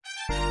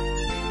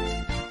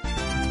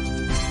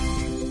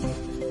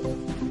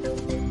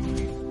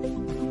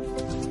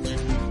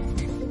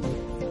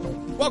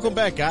Welcome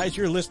back, guys.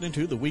 You're listening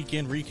to the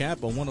Weekend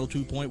Recap on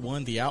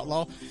 102.1 The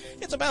Outlaw.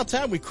 It's about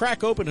time we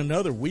crack open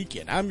another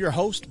weekend. I'm your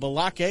host,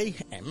 Balake,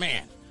 and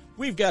man,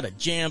 we've got a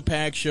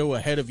jam-packed show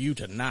ahead of you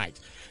tonight.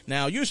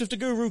 Now, Yusuf the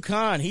Guru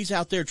Khan, he's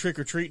out there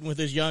trick-or-treating with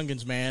his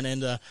youngins, man,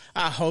 and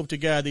I hope to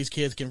God these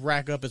kids can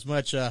rack up as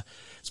much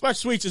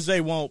sweets as they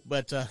want,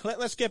 but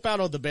let's skip out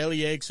on the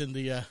belly aches and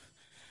the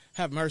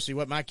have mercy,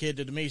 what my kid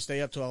did to me,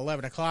 stay up till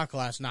 11 o'clock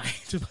last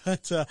night.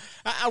 But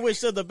I wish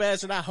them the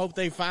best, and I hope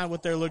they find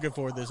what they're looking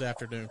for this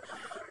afternoon.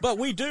 But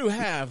we do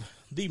have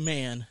the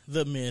man,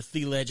 the myth,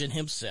 the legend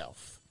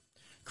himself,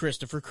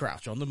 Christopher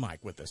Crouch, on the mic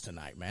with us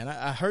tonight, man.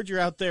 I heard you're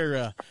out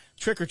there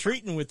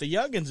trick-or-treating with the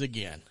youngins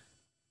again.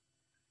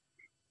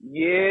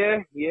 Yeah,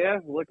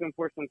 looking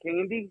for some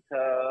candy.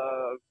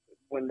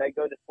 When they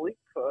go to sleep,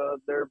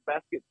 their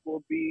baskets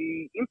will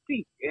be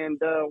empty and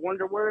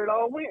wonder where it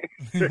all went.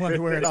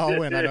 Wonder where it all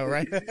went, I know,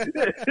 right?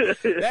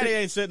 Daddy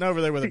ain't sitting over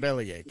there with a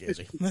bellyache, is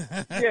he?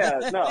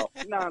 Yeah, no.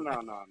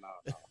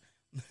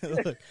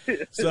 Look,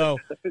 so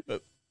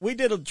we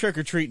did a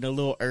trick-or-treating a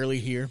little early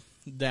here,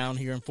 down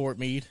here in Fort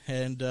Meade,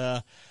 and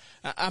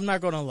I'm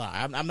not going to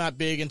lie. I'm not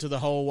big into the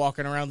whole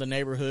walking around the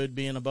neighborhood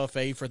being a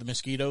buffet for the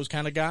mosquitoes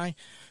kind of guy,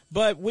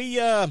 but we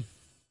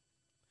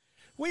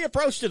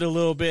approached it a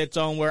little bit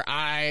on where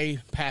I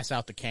pass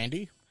out the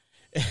candy,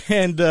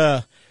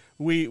 and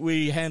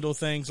we handle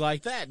things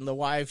like that. And the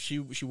wife, she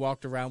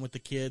walked around with the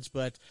kids,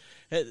 but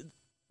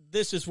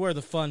this is where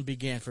the fun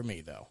began for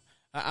me, though.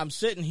 I'm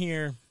sitting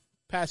here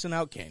passing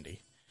out candy,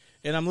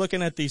 and I'm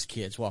looking at these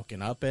kids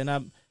walking up, and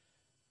I'm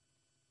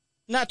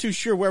not too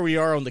sure where we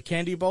are on the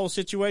candy bowl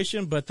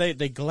situation, but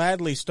they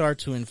gladly start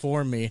to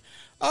inform me,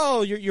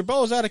 oh, your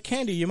bowl's out of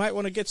candy, you might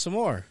want to get some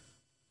more.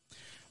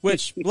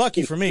 Which,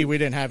 lucky for me, we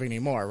didn't have any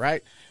more,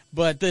 right?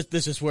 But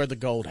this is where the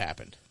gold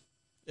happened.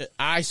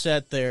 I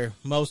sat there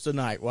most of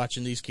the night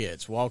watching these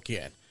kids walk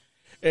in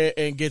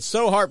and get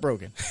so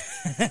heartbroken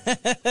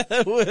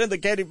when the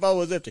candy bowl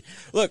was empty.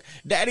 Look,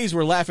 daddies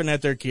were laughing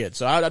at their kids,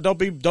 so don't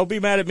be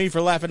mad at me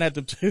for laughing at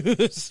them too. But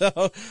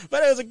it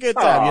was a good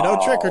time,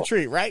 trick or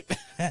treat, right?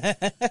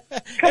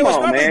 It was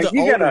probably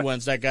the older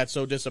ones that got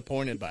so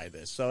disappointed by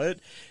this, so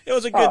it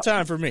was a good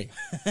time for me.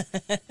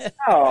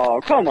 Oh,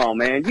 come on,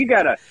 man! You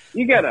gotta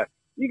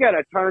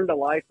turn the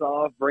lights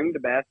off, bring the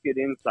basket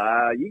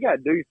inside. You gotta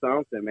do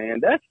something, man.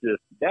 That's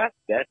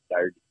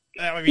dirty.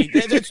 I mean,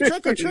 it's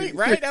trick or treat,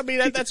 right? I mean,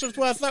 that's what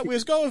I thought we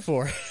was going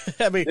for.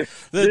 I mean,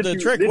 the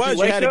trick was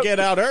you had to get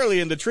out early,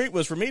 and the treat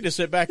was for me to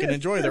sit back and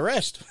enjoy the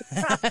rest.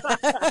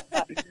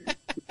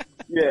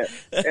 Yeah,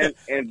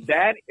 and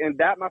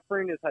that, my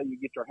friend, is how you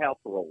get your house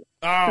rolled.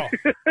 Oh,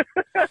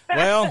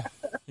 well,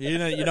 you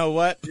know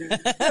what?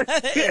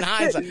 In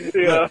hindsight,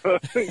 yeah.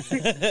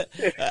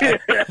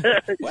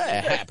 What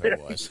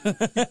happened was,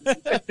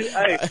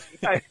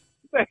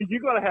 hey,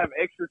 you're going to have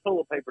extra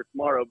toilet paper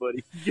tomorrow,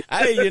 buddy.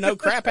 Hey,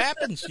 crap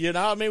happens.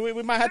 I mean, we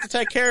might have to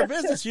take care of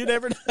business. You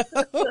never know.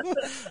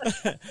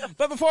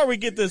 But before we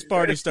get this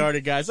party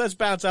started, guys, let's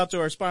bounce out to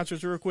our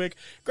sponsors real quick.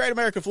 Great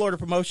American Florida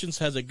Promotions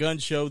has a gun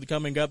show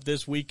coming up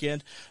this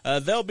weekend.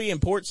 They'll be in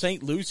Port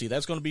St. Lucie.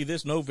 That's going to be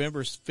this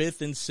November 5th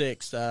and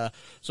 6th.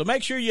 So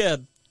make sure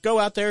you go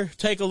out there,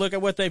 take a look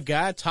at what they've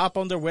got, hop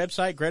on their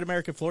website,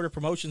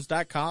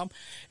 greatamericanfloridapromotions.com,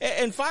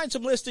 and find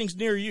some listings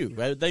near you.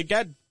 They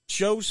got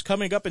shows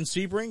coming up in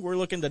Sebring. We're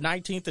looking the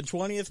 19th and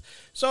 20th.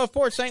 So if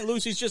Port St.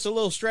 Lucie's just a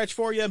little stretch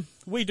for you,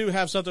 we do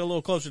have something a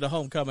little closer to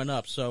home coming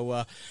up.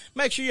 So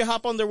make sure you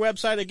hop on their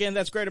website. Again,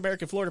 that's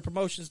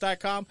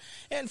greatamericanfloridapromotions.com,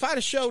 and find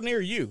a show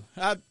near you.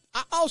 I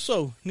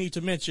also need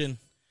to mention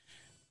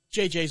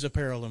JJ's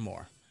Apparel and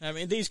More. I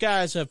mean, these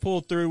guys have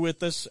pulled through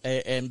with us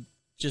and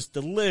just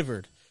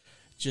delivered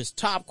just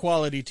top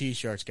quality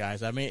T-shirts,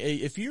 guys. I mean,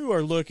 if you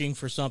are looking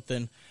for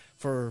something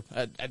for,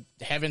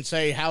 heaven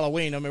say,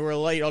 Halloween. I mean, we're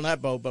late on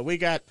that boat, but we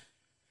got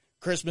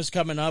Christmas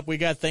coming up. We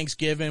got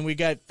Thanksgiving. We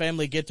got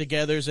family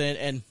get-togethers.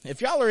 And if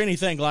y'all are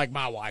anything like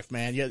my wife,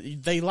 man,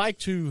 they like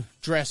to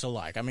dress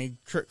alike. I mean,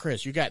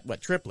 Chris, you got,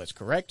 triplets,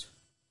 correct?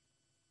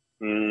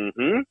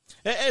 Mm-hmm.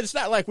 It's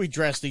not like we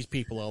dress these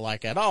people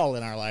alike at all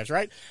in our lives,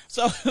 right?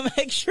 So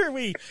make sure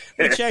we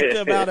check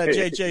them out at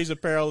JJ's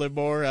Apparel and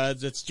More.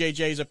 It's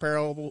JJ's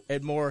Apparel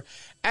and More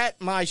at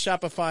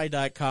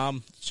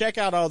myshopify.com. Check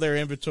out all their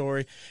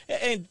inventory,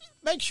 and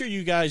make sure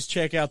you guys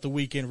check out the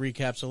weekend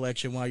recap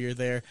selection while you're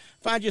there.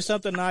 Find you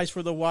something nice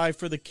for the wife,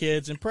 for the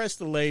kids, impress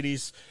the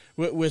ladies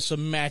with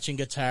some matching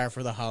attire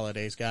for the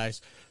holidays,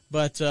 guys.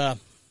 But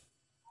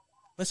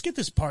let's get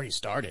this party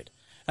started.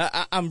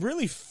 I'm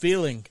really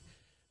feeling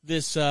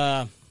this,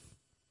 the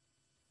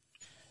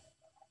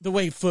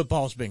way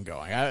football's been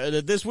going.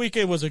 This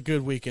weekend was a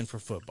good weekend for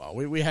football.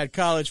 We had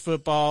college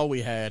football.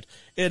 We had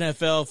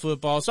NFL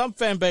football. Some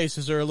fan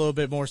bases are a little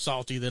bit more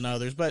salty than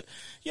others, but,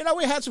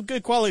 we had some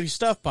good quality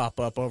stuff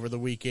pop up over the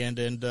weekend,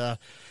 and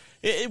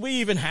we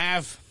even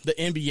have the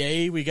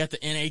NBA. We got the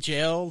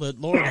NHL.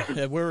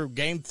 Lord, we're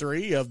game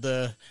 3 of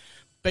the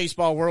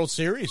Baseball World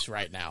Series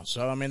right now.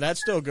 So, I mean,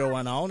 that's still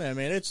going on. I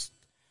mean,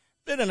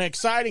 been an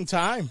exciting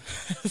time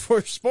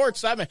for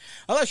sports. I mean,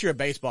 unless you're a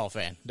baseball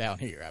fan down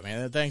here. I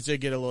mean, things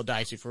did get a little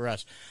dicey for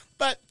us.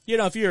 But,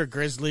 if you're a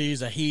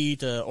Grizzlies, a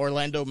Heat, a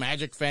Orlando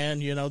Magic fan,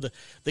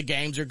 the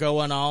games are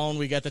going on.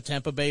 We got the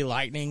Tampa Bay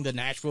Lightning, the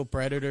Nashville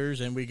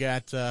Predators, and we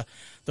got the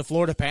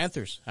Florida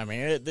Panthers. I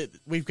mean,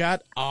 we've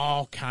got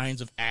all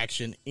kinds of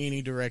action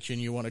any direction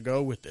you want to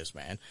go with this,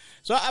 man.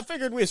 So I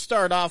figured we'd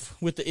start off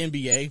with the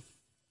NBA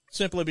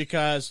simply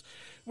because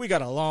we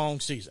got a long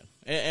season.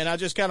 And I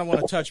just kind of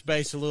want to touch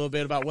base a little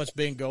bit about what's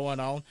been going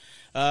on.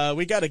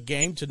 We got a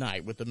game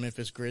tonight with the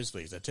Memphis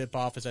Grizzlies. The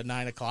tip-off is at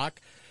 9 o'clock.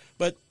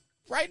 But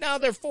right now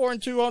they're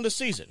 4-2 on the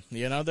season.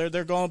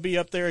 They're going to be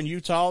up there in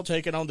Utah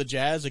taking on the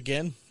Jazz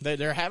again.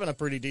 They're having a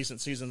pretty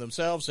decent season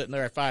themselves, sitting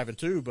there at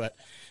 5-2. But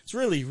it's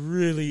really,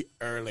 really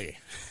early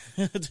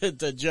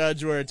to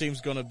judge where a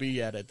team's going to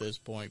be at this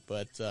point.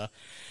 But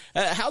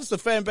how's the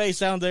fan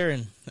base up there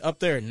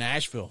in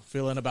Nashville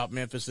feeling about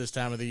Memphis this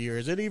time of the year?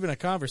 Is it even a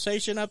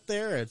conversation up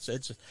there?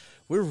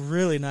 We're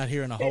really not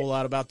hearing a whole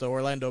lot about the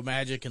Orlando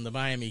Magic and the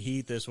Miami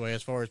Heat this way,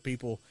 as far as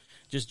people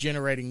just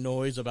generating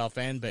noise about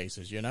fan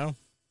bases.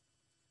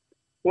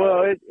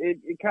 Well,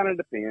 it kind of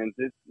depends.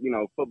 It's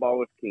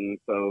football is king,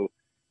 so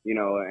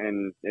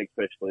and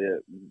especially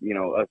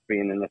us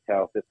being in the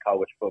South, it's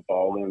college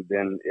football, and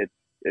then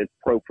it's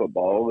pro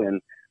football,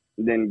 and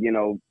then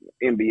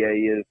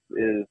NBA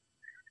is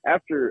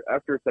after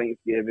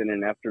Thanksgiving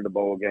and after the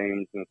bowl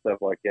games and stuff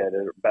like that.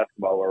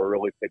 Basketball will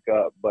really pick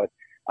up, but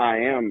I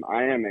am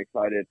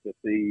excited to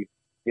see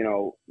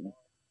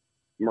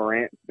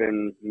Morant's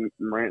been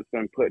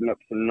putting up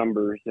some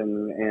numbers,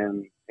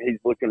 and he's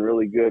looking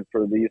really good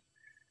for these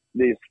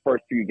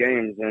first few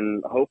games,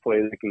 and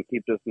hopefully they can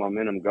keep this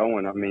momentum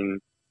going. I mean,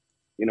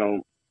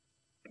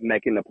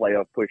 making the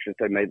playoff push that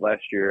they made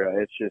last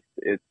year,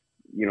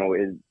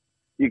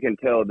 you can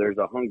tell there's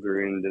a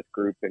hunger in this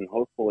group, and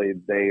hopefully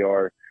they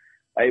are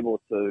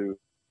able to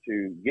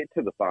get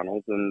to the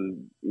finals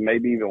and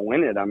maybe even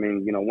win it. I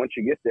mean, once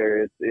you get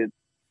there, it's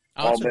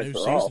all it's a bets new are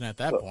season off. at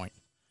that point.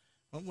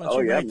 Once Oh,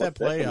 you yeah, make that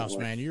most playoffs,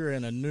 definitely. man, you're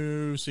in a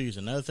new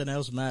season. Nothing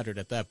else mattered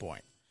at that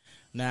point.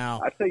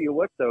 Now, I tell you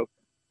what, though,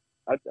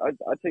 I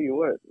tell you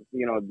what,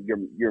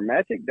 your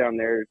Magic down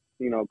there,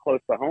 close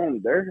to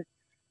home,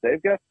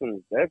 they've got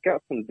some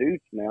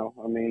dudes now.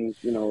 I mean,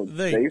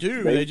 they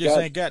do. They just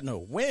ain't got no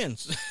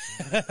wins.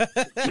 I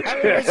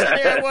mean, we're sitting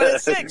here at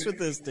 1-6 with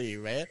this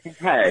team, man.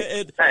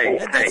 Hey,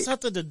 It has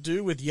something to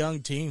do with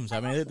young teams. I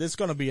mean, this is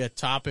going to be a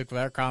topic of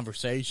our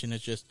conversation.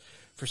 It's just,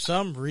 for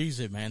some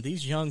reason, man,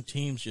 these young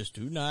teams just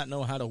do not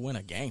know how to win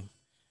a game.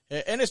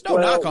 And it's no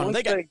knock on them.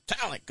 They got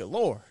talent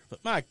galore,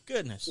 but my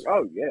goodness.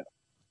 Oh, yeah.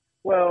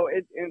 Well,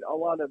 and a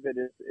lot of it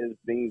is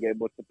being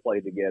able to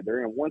play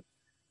together. And once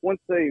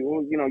they,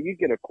 you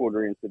get a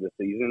quarter into the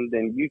season,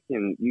 then you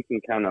can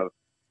kind of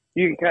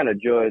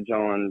judge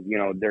on,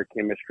 their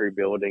chemistry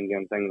building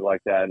and things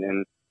like that.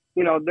 And,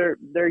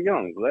 they're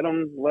young. Let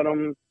them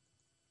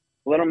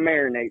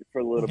marinate for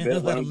a little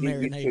bit. Let them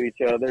get used to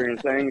each other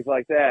and things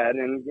like that.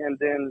 And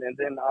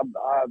then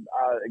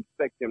I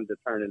expect them to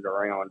turn it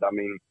around. I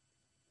mean,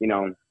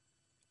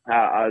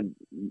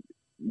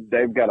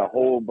 they've got a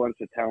whole bunch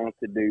of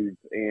talented dudes,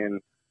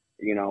 and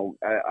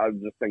I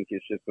just think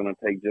it's just going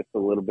to take just a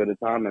little bit of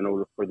time in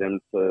order for them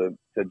to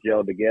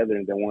gel together.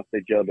 And then once they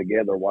gel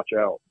together, watch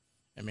out.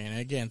 I mean,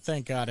 again,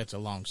 thank God it's a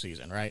long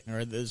season, right?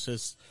 Or this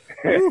is,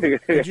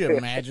 could you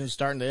imagine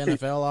starting the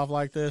NFL off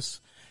like this?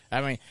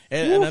 I mean,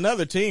 and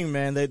another team,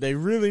 man, they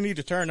really need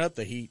to turn up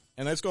the heat,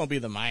 and that's going to be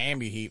the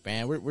Miami Heat,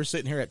 man. We're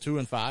sitting here at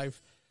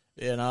 2-5.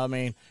 I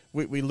mean,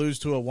 we lose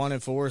to a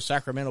 1-4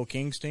 Sacramento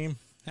Kings team.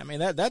 I mean,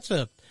 that's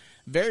a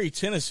very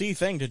Tennessee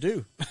thing to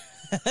do.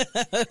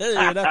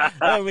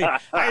 I mean, how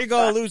are you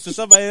going to lose to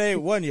somebody that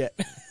ain't won yet?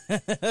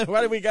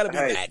 Why do we got to be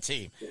that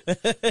team?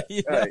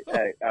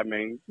 Hey, I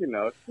mean,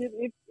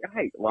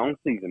 long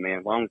season,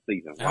 man, long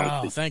season.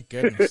 Thank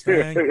goodness,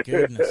 thank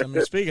goodness. I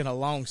mean, speaking of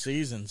long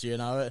seasons,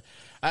 I'm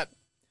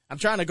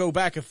trying to go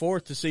back and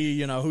forth to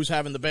see, who's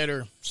having the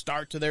better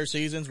start to their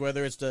seasons,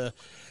 whether it's the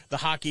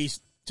hockey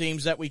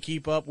teams that we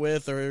keep up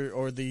with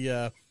or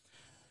the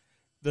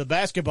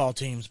basketball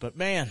teams. But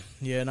man,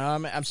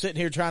 I'm sitting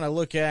here trying to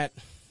look at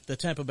the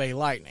Tampa Bay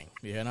Lightning,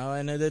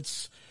 and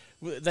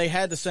they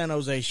had the San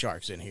Jose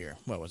Sharks in here.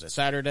 What was it,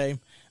 Saturday?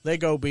 They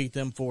go beat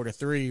them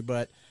 4-3,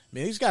 but I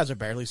mean, these guys are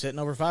barely sitting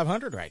over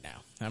 500 right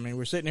now. I mean,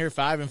 we're sitting here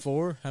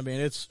 5-4. I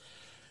mean, it's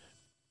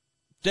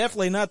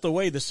definitely not the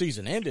way the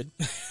season ended.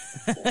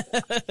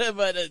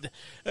 But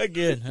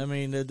again, I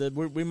mean,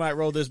 we might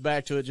roll this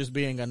back to it just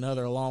being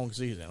another long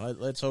season.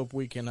 Let's hope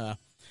we can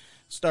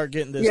start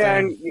getting this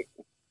done.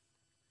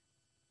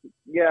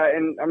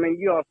 And I mean,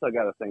 you also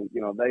got to think,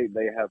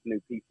 they have new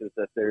pieces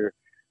that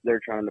they're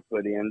trying to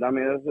put in. I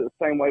mean, it's the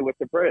same way with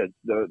the Preds.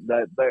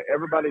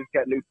 Everybody's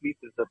got new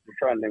pieces that they're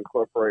trying to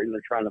incorporate and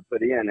they're trying to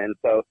put in. And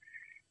so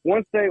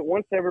once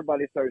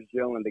everybody starts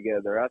gelling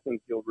together, I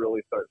think you'll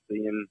really start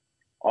seeing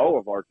all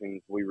of our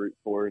teams we root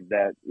for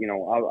that,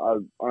 I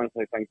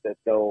honestly think that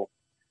they'll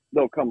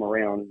come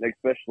around,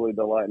 especially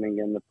the Lightning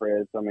and the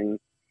Preds. I mean,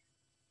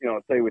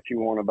 say what you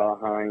want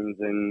about Hines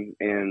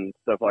and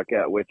stuff like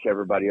that, which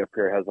everybody up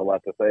here has a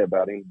lot to say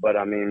about him. But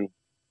I mean,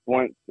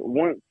 once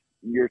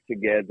you're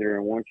together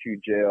and once you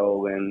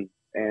gel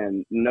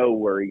and know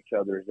where each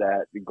other's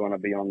at, you're going to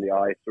be on the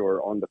ice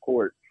or on the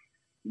court,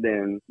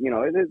 then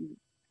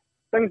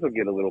things will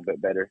get a little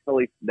bit better. At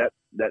least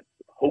that's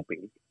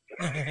hoping.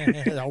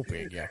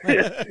 Hoping, yeah.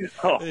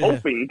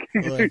 Hoping.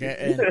 Look,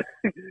 and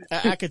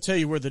I could tell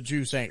you where the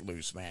juice ain't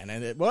loose, man.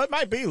 And it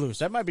might be loose.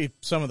 That might be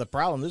some of the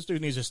problem. This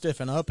dude needs to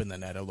stiffen up in the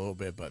net a little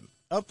bit. But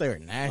up there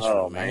in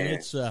Nashville, man,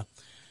 it's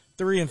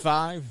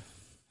 3-5.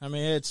 I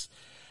mean, it's.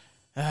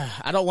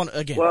 I don't want to,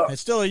 again,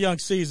 it's still a young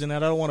season,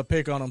 and I don't want to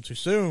pick on them too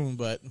soon,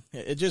 but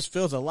it just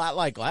feels a lot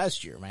like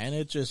last year, man.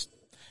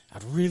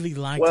 I'd really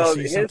like to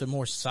see something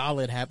more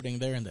solid happening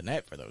there in the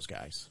net for those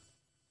guys.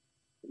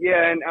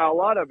 Yeah, and a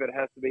lot of it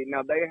has to be.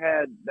 Now, they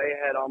had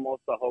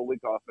almost a whole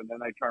week off, and then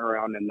they turn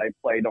around and they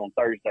played on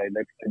Thursday.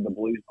 They played the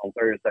Blues on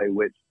Thursday,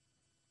 which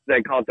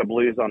they caught the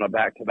Blues on a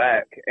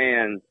back-to-back.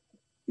 And,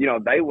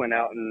 they went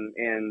out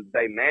and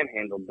they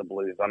manhandled the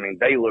Blues. I mean,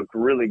 they looked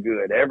really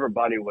good.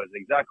 Everybody was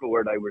exactly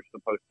where they were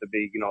supposed to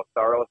be.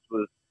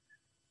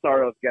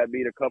 Saros got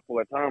beat a couple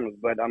of times,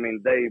 but, I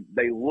mean,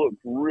 they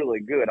looked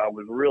really good. I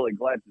was really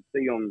glad to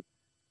see them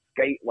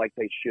skate like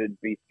they should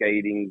be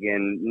skating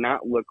and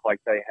not look like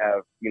they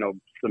have,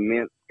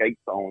 cement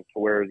skates on to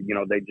where,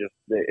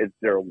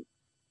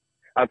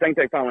 I think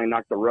they finally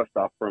knocked the rust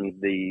off from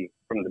the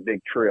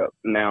big trip.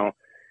 Now,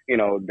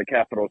 the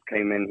Capitals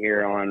came in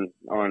here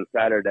on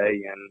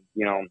Saturday and,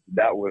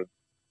 that was,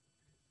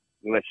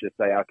 let's just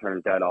say I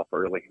turned that off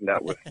early.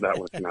 That was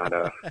not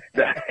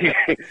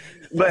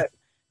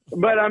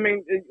but I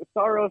mean,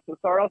 Saros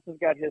has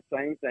got his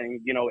same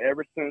thing,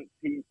 ever since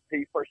he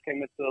first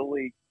came into the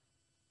league.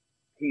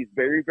 He's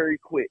very, very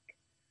quick,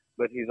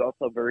 but he's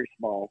also very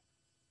small,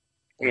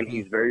 and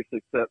he's very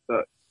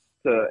successful.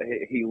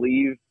 He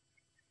leaves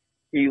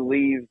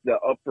the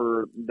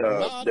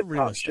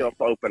top shelf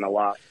open a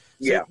lot.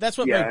 See, that's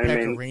what made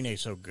Pekka Rinne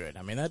so good.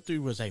 I mean, that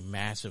dude was a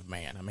massive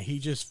man. I mean, he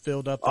just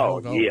filled up the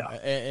whole goal. Yeah.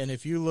 And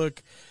if you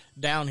look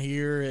down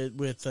here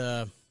with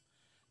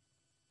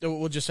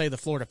we'll just say the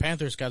Florida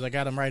Panthers, guys, I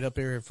got them right up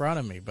here in front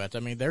of me. But, I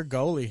mean, their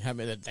goalie, I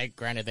mean,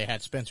 granted they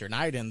had Spencer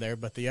Knight in there,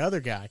 but the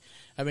other guy,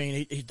 I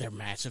mean, they're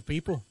massive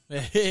people.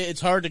 It's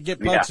hard to get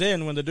pucks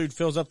in when the dude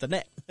fills up the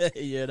net,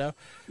 Yeah.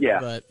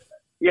 But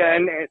yeah,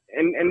 and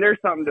there's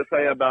something to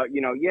say about,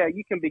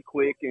 you can be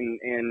quick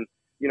and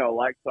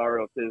like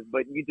Saros is,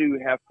 but you do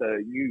have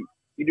to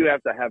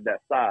have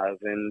that size.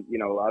 And,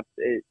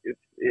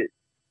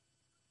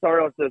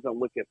 Saros doesn't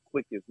look as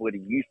quick as what he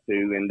used to,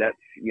 and that's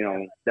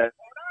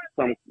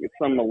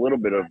some a little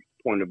bit of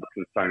point of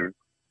concern.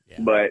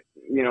 Yeah. But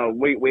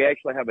we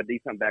actually have a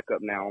decent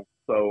backup now,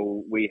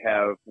 so we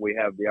have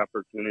the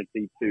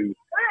opportunity to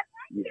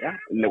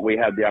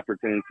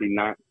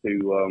not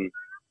to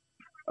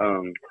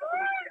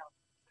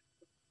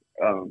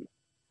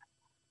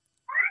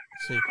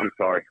See. I'm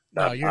sorry.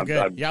 No, you're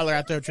good. Y'all are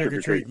out there trick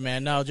or treating,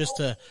 man. No, just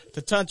to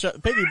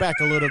piggyback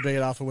a little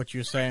bit off of what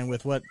you're saying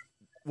with what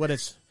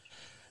it's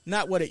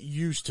not what it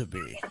used to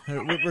be.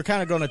 We're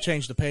kind of going to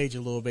change the page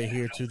a little bit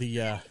here to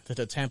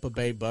the Tampa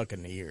Bay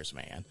Buccaneers,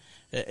 man.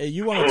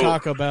 You want to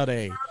talk about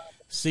a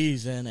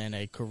season and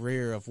a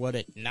career of what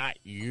it not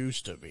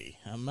used to be.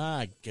 Oh,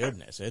 my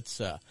goodness.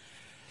 It's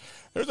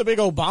there's a big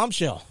old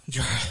bombshell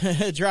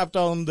dropped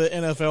on the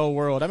NFL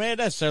world. I mean, it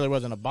necessarily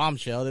wasn't a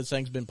bombshell. This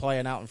thing's been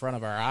playing out in front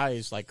of our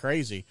eyes like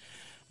crazy.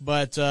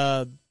 But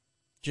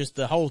just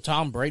the whole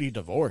Tom Brady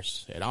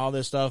divorce and all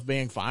this stuff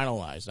being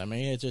finalized. I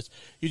mean, it's just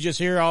you just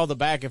hear all the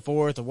back and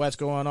forth of what's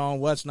going on,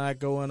 what's not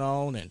going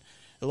on. And,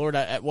 Lord,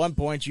 at one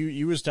point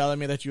you was telling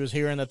me that you was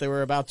hearing that they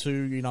were about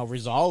to,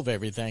 resolve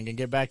everything and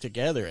get back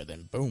together. And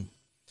then, boom,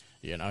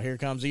 here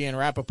comes Ian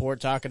Rappaport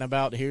talking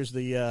about here's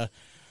the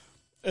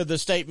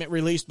statement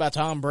released by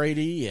Tom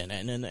Brady,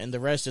 and the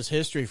rest is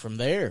history from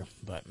there.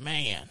 But,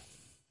 man,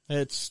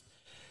 this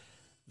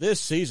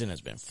season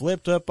has been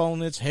flipped up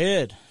on its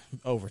head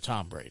over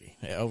Tom Brady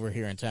over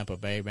here in Tampa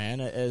Bay, man.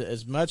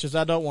 As much as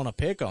I don't want to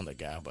pick on the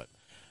guy, but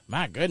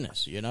my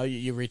goodness,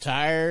 you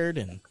retired,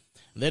 and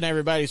then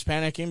everybody's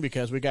panicking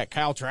because we got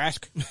Kyle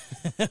Trask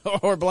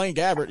or Blaine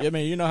Gabbert. I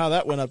mean, you know how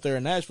that went up there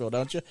in Nashville,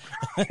 don't you?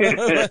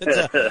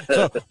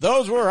 So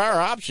those were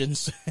our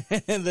options.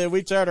 And then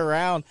we turn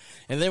around,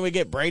 and then we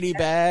get Brady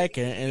back,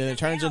 and it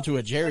turns into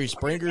a Jerry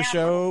Springer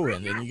show,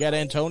 and then you got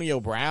Antonio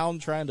Brown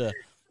trying to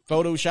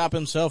Photoshop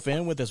himself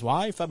in with his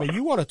wife. I mean,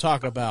 you want to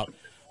talk about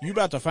you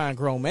about to find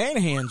grown man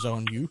hands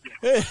on you.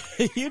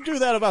 You do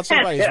that about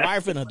somebody's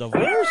wife in a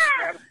divorce?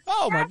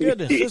 Oh, my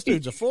goodness, this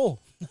dude's a fool.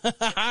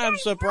 I'm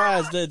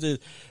surprised that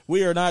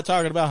we are not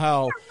talking about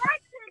how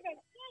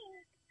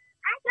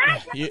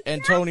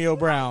Antonio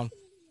Brown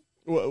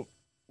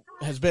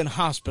has been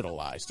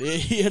hospitalized.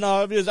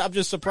 I'm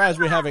just surprised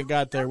we haven't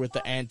got there with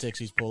the antics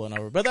he's pulling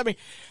over. But, I mean,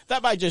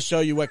 that might just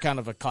show you what kind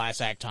of a class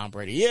act Tom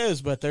Brady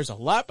is, but there's a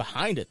lot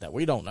behind it that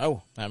we don't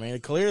know. I mean,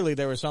 clearly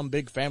there was some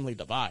big family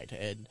divide,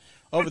 and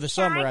over the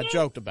summer I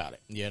joked about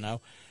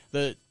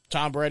it,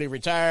 Tom Brady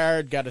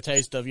retired, got a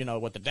taste of,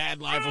 what the dad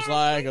life was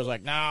like. I was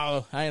like,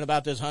 no, I ain't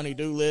about this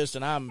honey-do list,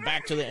 and I'm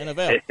back to the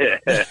NFL.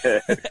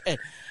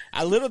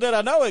 I little did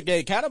I know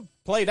it kind of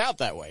played out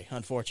that way,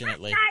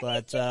 unfortunately.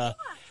 But,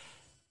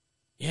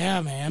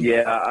 yeah, man.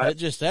 Yeah.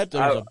 That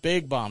was a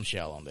big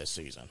bombshell on this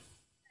season.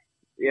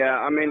 Yeah,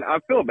 I mean, I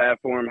feel bad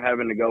for him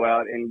having to go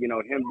out and,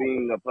 him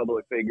being a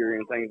public figure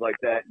and things like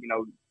that,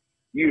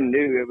 you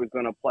knew it was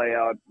going to play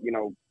out,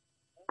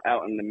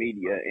 out in the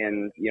media.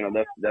 And,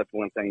 that's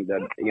one thing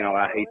that,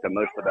 I hate the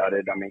most about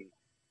it. I mean,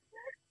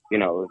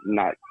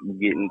 not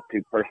getting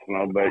too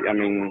personal, but I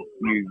mean,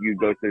 you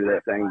go through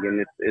that thing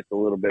and it's a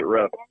little bit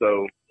rough.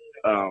 So,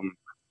 I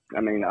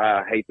mean,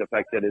 I hate the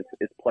fact that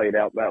it's played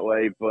out that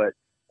way, but,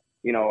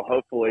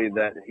 hopefully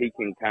that he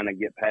can kind of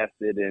get past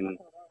it and,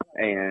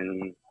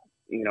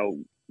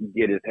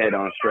 get his head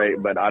on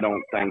straight. But I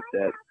think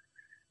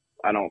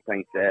I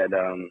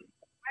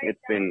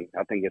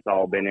think it's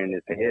all been in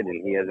his head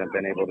and he hasn't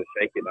been able to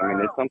shake it. I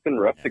mean, it's something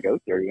rough to go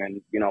through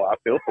and, I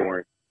feel for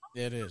him.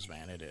 It is,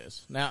 man. It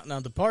is. Now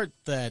the part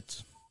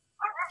that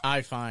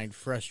I find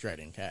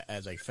frustrating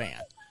as a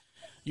fan,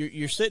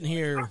 you're sitting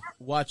here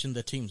watching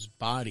the team's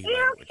body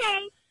language.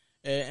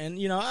 And,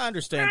 I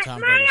understand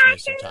Tom Brady's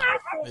missed some time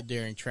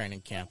during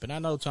training camp. And I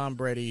know Tom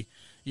Brady,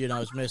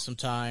 has missed some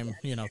time,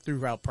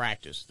 throughout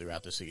practice,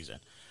 throughout the season.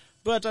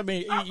 But, I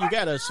mean, you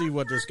got to see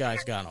what this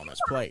guy's got on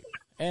his plate.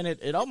 And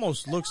it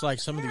almost looks like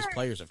some of these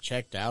players have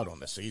checked out on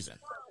the season.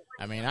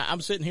 I mean, I'm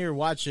sitting here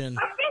watching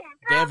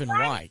Devin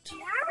White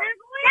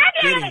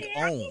getting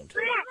owned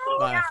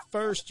by a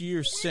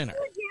first-year center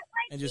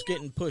and just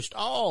getting pushed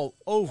all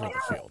over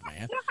the field,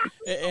 man.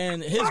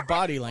 And his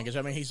body language,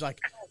 I mean, he's like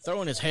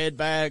throwing his head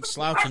back,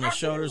 slouching his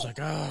shoulders, like,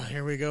 oh,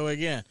 here we go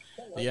again.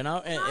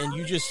 And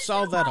you just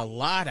saw that a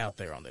lot out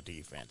there on the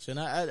defense. And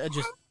I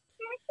just,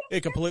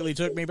 it completely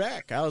took me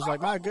back. I was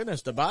like, my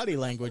goodness, the body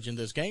language in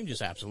this game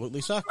just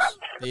absolutely sucks,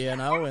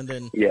 and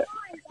then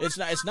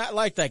it's not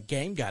like that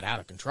game got out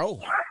of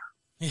control.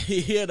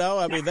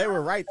 I mean, they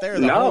were right there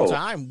the whole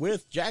time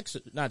with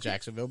not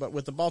Jacksonville, but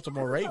with the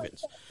Baltimore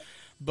Ravens.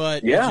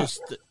 But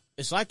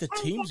it's like the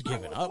team's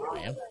giving up,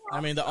 man. I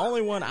mean, the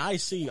only one I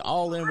see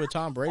all in with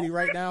Tom Brady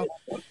right now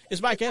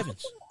is Mike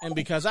Evans. And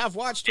because I've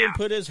watched him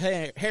put his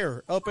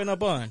hair up in a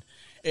bun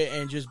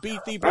and just beat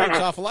the brakes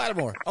off of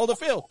Lattimore on the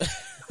field.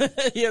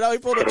 He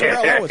pulled a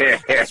Terrell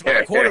Owens. That's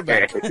my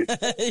quarterback.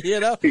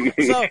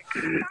 So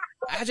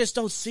I just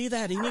don't see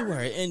that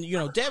anywhere. And,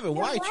 Devin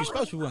White, you're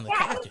supposed to be one of the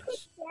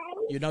captains.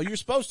 You're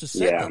supposed to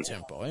set the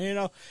tempo.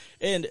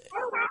 And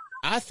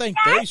I think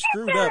they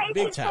screwed up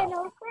big time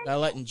by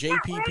letting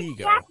JPP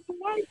go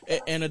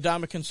and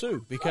Ndamukong Suh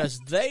because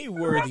they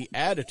were the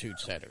attitude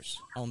setters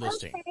on this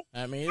team.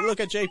 I mean, look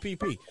at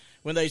JPP.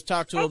 When they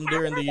talked to him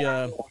during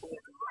the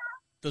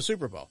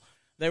Super Bowl,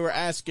 they were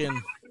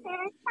asking,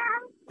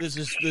 this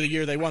is the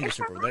year they won the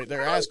Super Bowl,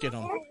 they're asking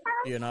him,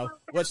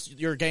 what's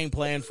your game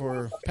plan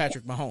for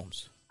Patrick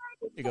Mahomes?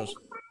 He goes,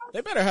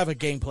 they better have a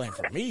game plan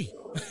for me.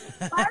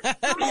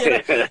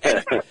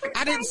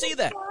 I didn't see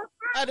that.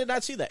 I did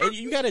not see that. And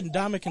you got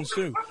Ndamukong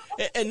Suh.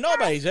 And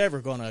nobody's ever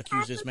going to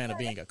accuse this man of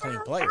being a clean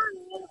player.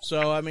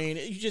 So, I mean,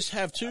 you just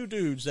have two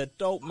dudes that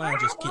don't mind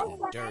just getting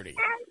dirty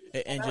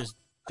and just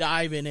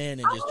diving in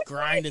and just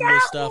grinding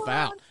this stuff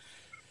out.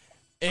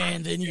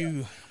 And then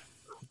you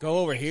go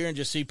over here and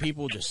just see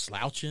people just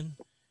slouching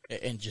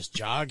and just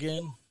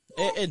jogging.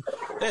 And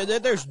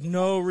there's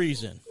no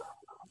reason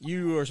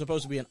you are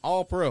supposed to be an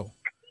all-pro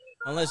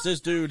unless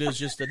this dude is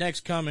just the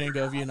next coming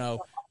of,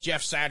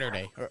 Jeff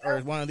Saturday or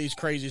one of these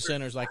crazy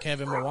centers like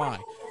Kevin Mawai.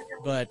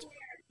 But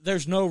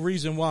there's no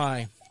reason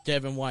why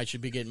Devin White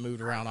should be getting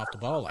moved around off the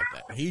ball like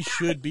that. He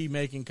should be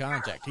making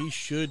contact. He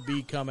should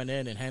be coming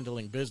in and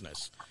handling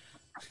business.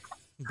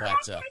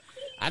 But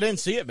I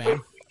didn't see it,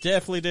 man.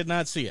 Definitely did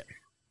not see it.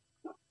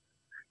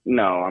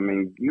 No, I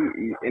mean,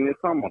 and it's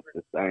almost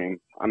the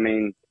same. I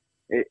mean,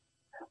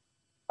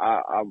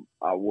 I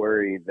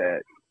worry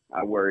that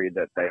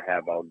they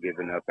have all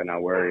given up, and I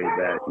worry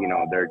that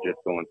they're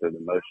just going through the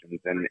motions.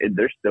 And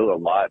there's still a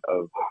lot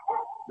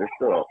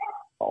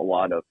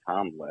of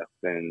time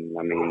left. And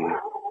I mean,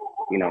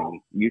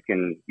 you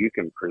can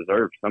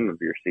preserve some of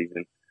your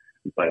season,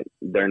 but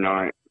they're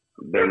not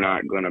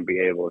going to be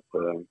able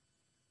to.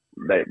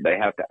 They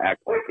have to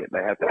act like it.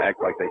 They have to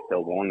act like they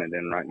still want it,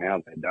 and right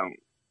now they don't.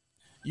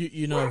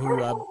 You know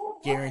who I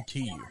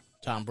guarantee you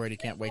Tom Brady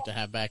can't wait to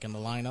have back in the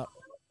lineup?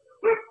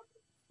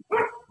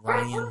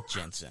 Ryan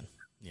Jensen.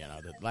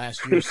 The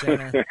last year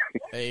center,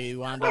 they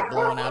wound up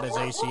blowing out his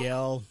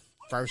ACL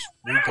first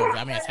week of,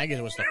 I think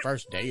it was the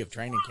first day of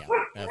training camp.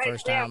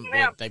 First time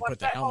they put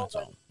the helmets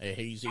on.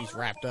 He's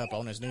wrapped up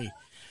on his knee.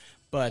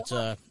 But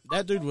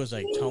that dude was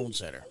a tone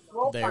setter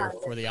there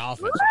for the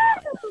offensive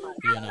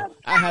line.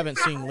 I haven't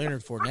seen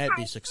Leonard Fournette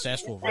be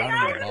successful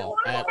running the ball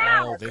at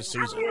all this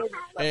season.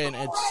 And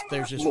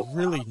there's just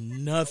really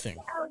nothing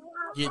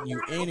getting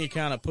you any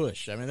kind of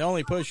push. I mean, the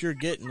only push you're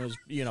getting is,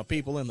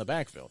 people in the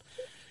backfield.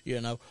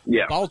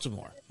 Yeah.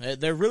 Baltimore,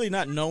 they're really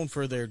not known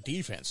for their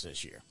defense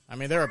this year. I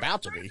mean, they're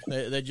about to be.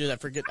 They just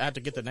I have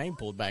to get the name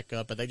pulled back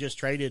up, but they just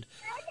traded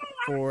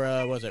for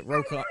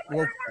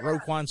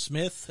Roquan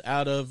Smith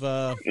out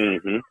of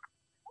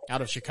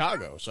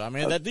Chicago. So I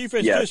mean, that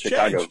defense just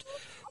Chicago. changed.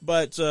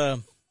 But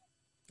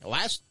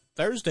last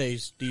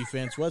Thursday's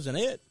defense wasn't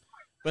it.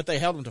 But they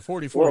held them to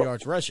 44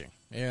 yards rushing,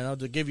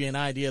 to give you an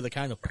idea of the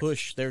kind of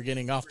push they're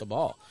getting off the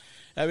ball.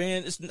 I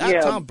mean, it's not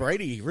Tom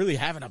Brady really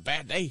having a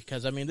bad day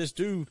because, I mean, this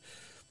dude,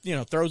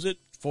 throws it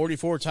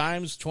 44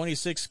 times,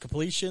 26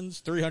 completions,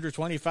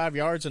 325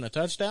 yards and a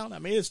touchdown. I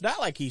mean, it's not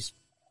like he's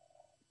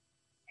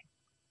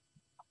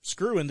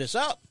screwing this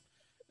up,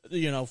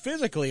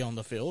 physically on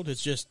the field.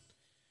 It's just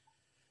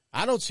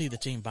I don't see the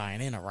team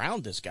buying in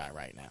around this guy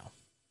right now.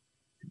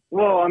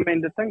 Well, I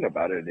mean, the thing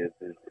about it is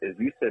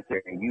you sit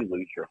there and you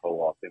lose your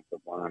whole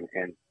offensive line,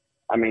 and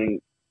I mean,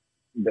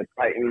 the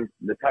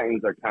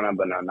Titans are kind of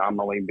an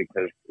anomaly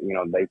because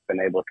they've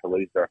been able to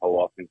lose their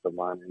whole offensive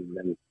line and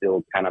then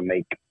still kind of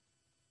make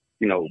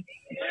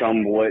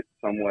somewhat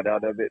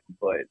out of it.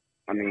 But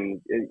I mean,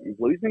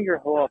 losing your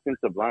whole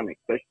offensive line,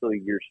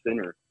 especially your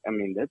center, I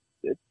mean,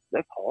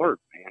 that's hard,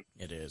 man.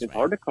 It is. It's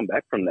hard to come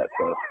back from that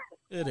stuff.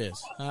 It is.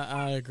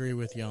 I agree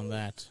with you on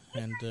that,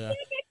 and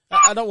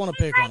I don't want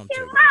to pick on him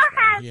too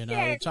much,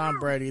 man. Tom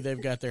Brady,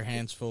 they've got their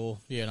hands full,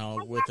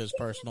 with his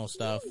personal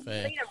stuff.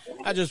 And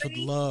I just would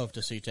love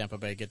to see Tampa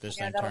Bay get this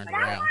thing turned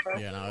around.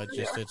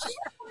 It's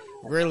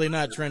really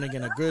not trending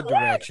in a good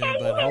direction,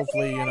 but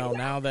hopefully,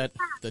 now that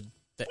the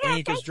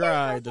ink is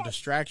dry, the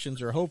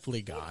distractions are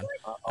hopefully gone.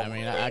 I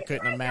mean, I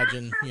couldn't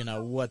imagine,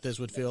 what this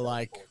would feel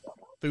like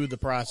through the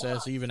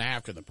process, even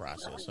after the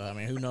process. So, I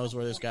mean, who knows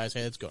where this guy's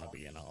head's going to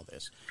be in all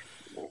this.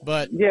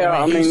 But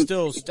I mean, he's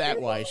still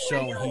stat-wise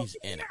shown he's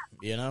in it,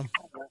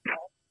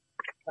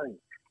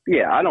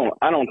 Yeah, I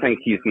don't think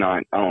he's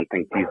not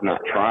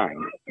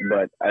trying,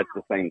 but at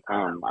the same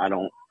time, I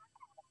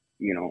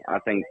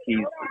think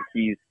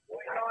he's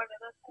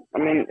I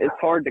mean, it's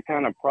hard to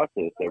kind of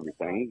process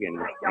everything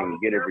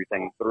and get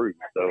everything through.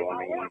 So, I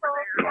mean,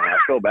 I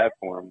feel bad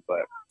for him,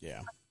 but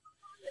yeah.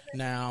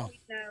 Now,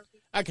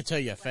 I could tell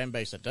you a fan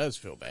base that does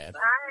feel bad.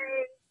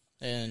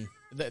 And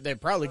they're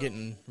probably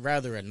getting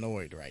rather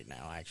annoyed right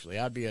now, actually.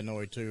 I'd be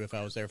annoyed, too, if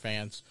I was their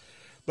fans.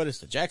 But it's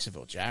the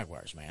Jacksonville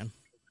Jaguars, man.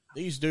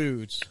 These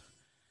dudes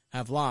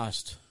have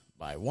lost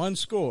by one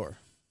score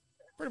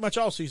pretty much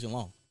all season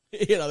long.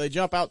 They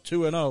jump out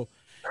 2-0,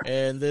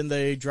 and then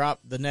they drop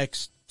the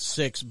next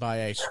 6 by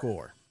a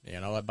score,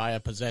 by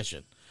a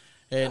possession.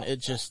 And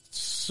it's just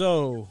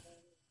so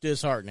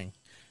disheartening.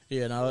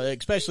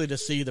 Especially to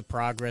see the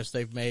progress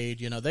they've made.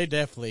 They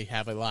definitely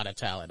have a lot of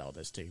talent on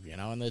this team,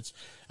 and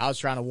I was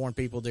trying to warn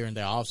people during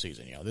the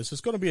offseason, this is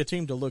going to be a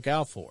team to look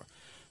out for.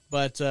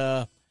 But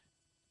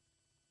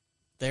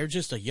they're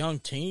just a young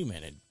team,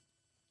 and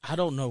I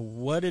don't know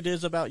what it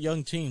is about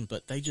young teams,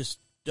 but they just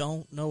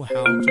don't know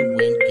how to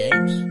win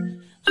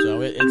games. So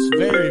it's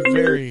very,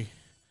 very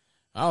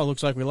 – oh, it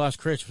looks like we lost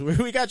Chris.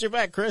 We got you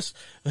back, Chris.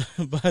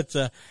 But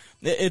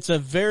it's a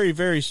very,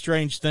 very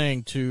strange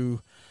thing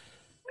to –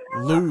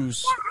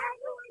 lose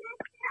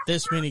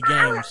this many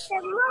games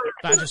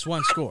by just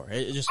one score.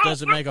 It just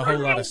doesn't make a whole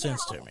lot of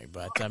sense to me.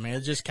 But, I mean,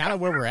 it's just kind of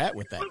where we're at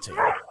with that team.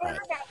 But,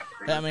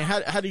 I mean,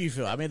 how do you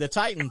feel? I mean, the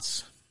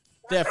Titans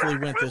definitely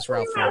went this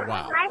route for a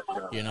while.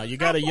 You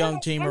got a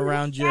young team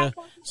around you.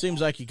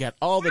 Seems like you got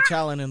all the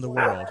talent in the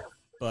world,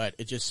 but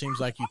it just seems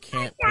like you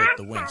can't put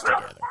the wins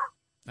together.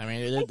 I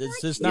mean, does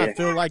this not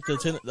feel like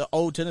the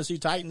old Tennessee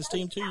Titans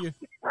team to you?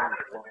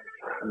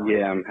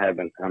 Yeah, I'm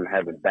having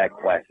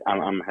backflash.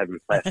 I'm having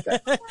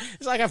flashbacks.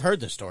 It's like I've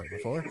heard this story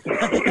before.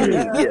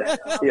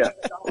 yeah.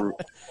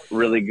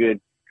 Really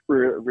good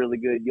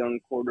young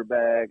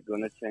quarterback.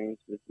 Going to change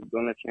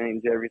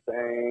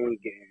everything.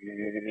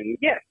 And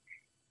yeah,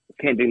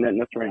 can't do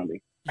nothing around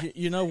me.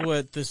 You know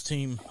what this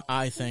team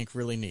I think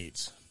really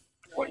needs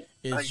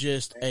is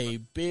just a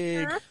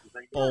big,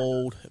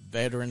 bold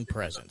veteran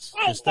presence.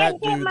 Just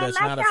that dude that's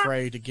not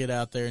afraid to get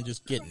out there and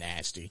just get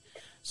nasty.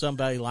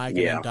 Somebody like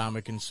an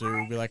Ndamukong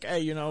Suh be like,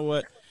 hey, you know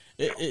what?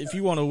 If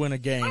you want to win a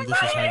game, this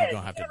is how you're going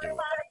to have to do it.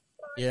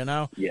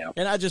 Yeah.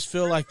 And I just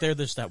feel like they're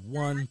just that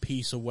one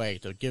piece away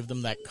to give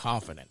them that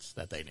confidence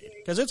that they need.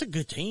 Because it's a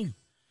good team.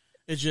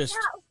 It's just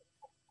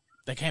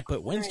they can't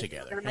put wins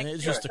together. And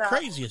it's just the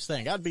craziest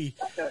thing. I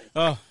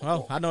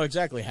know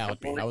exactly how it'd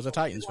be. I was a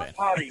Titans fan.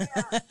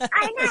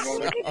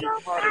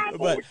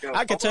 But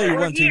I can tell you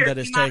one team that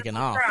has taken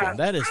off, and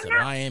that is the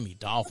Miami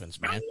Dolphins,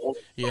 man.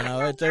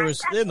 There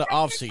was in the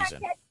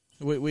offseason,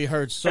 we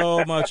heard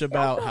so much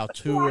about how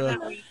Tua,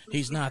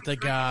 he's not the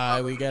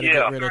guy. We got to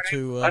get rid of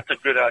Tua. That's a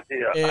good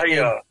idea.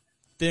 And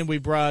then we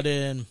brought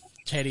in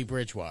Teddy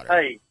Bridgewater.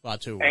 While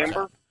Tua was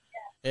out.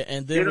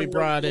 And then we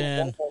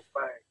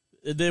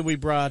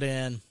brought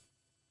in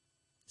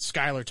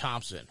Skylar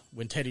Thompson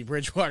when Teddy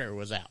Bridgewater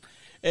was out.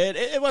 And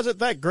it wasn't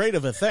that great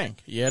of a thing.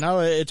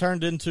 It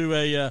turned into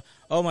a,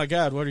 oh my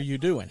God, what are you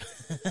doing?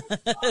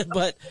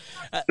 But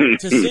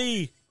to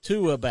see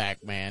Tua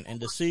back, man, and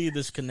to see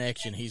this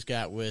connection he's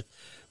got with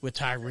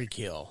Tyreek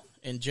Hill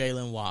and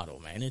Jalen Waddle,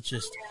 man. It's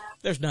just,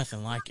 there's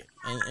nothing like it.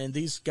 And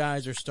these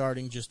guys are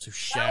starting just to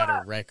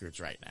shatter records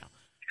right now.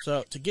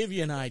 So to give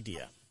you an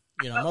idea,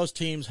 most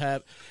teams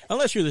have,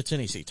 unless you're the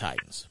Tennessee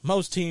Titans,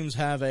 most teams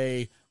have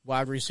a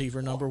wide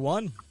receiver number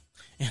 1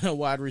 and a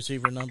wide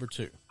receiver number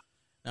 2.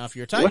 Now, if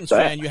you're a Titans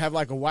fan, you have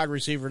like a wide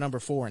receiver number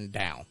 4 and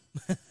down.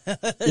 But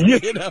we'll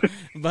get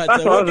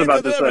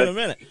to them in a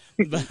minute.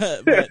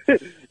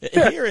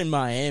 But here in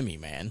Miami,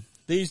 man,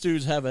 these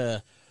dudes have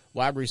a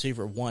wide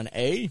receiver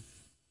 1A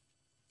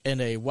and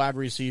a wide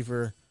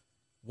receiver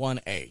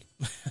 1A.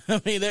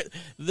 I mean,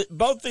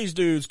 both these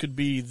dudes could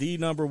be the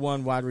number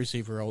 1 wide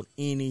receiver on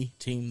any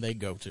team they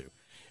go to.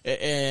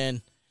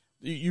 And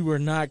you were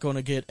not going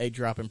to get a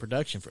drop in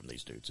production from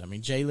these dudes. I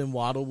mean, Jalen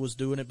Waddle was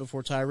doing it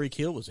before Tyreek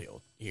Hill was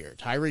here.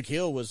 Tyreek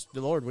Hill was,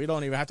 Lord, we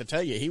don't even have to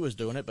tell you he was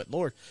doing it, but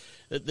Lord,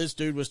 this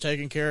dude was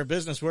taking care of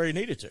business where he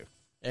needed to.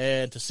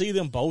 And to see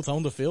them both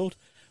on the field,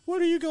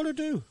 what are you going to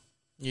do?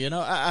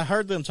 I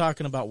heard them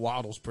talking about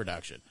Waddle's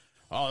production.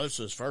 Oh, this is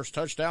his first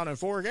touchdown in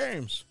 4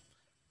 games.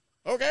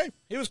 Okay,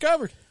 he was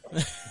covered.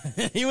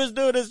 He was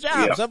doing his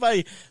job.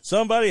 Yeah.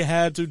 Somebody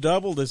had to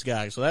double this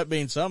guy, so that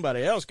means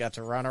somebody else got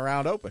to run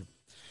around open.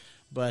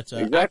 But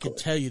exactly. I can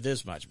tell you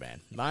this much,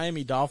 man.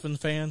 Miami Dolphins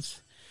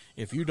fans,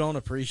 if you don't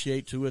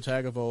appreciate Tua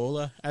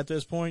Tagovailoa at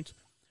this point,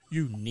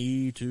 you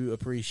need to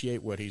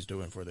appreciate what he's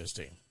doing for this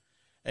team.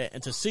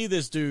 And to see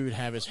this dude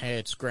have his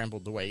head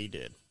scrambled the way he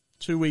did,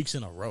 2 weeks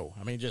in a row.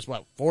 I mean, just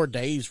 4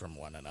 days from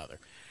one another.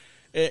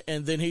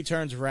 And then he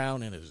turns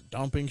around and is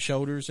dumping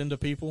shoulders into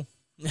people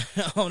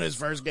on his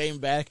first game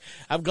back.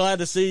 I'm glad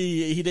to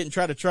see he didn't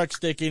try to truck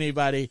stick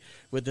anybody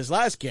with this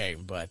last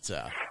game, but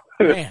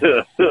man,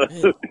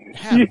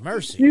 have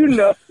mercy. You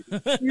know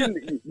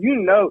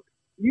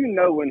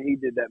when he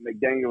did that,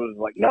 McDaniel was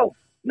like, no,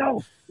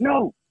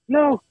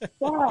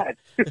 slide.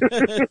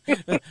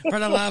 For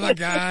the love of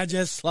God,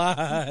 just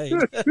slide.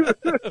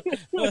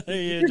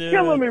 You're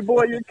killing me,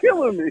 boy. You're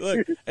killing me.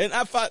 Look, and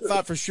I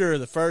thought for sure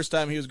the first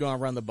time he was going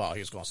to run the ball,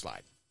 he was going to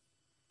slide.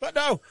 But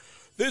no,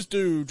 this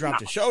dude dropped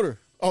his shoulder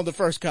on the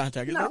first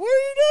contact. He's like, what are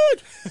you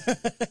doing?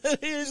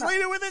 He's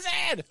leading with his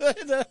head.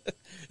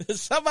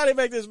 Somebody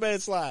make this man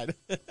slide.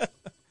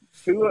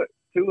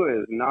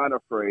 Tua is not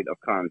afraid of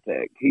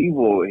contact. He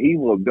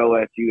will go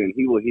at you and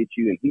he will hit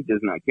you, and he does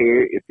not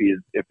care if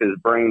his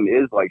brain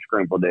is like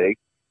scrambled egg.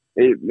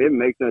 It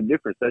makes no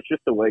difference. That's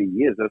just the way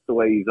he is. That's the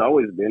way he's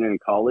always been in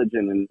college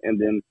and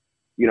then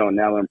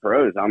now in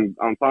pros. I'm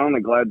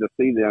finally glad to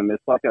see them.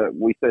 It's like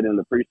we said in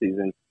the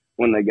preseason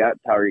when they got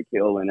Tyreek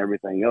Hill and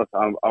everything else.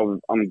 I'm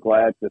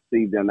glad to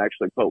see them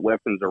actually put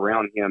weapons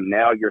around him.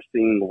 Now you're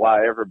seeing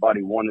why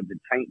everybody wanted to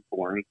tank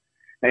for him,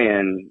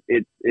 and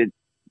it's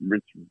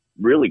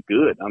really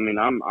good. I mean,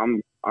 I'm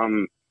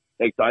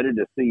excited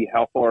to see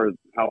how far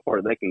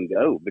they can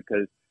go,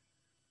 because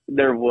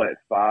they're 5-2,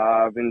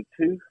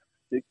 6-2.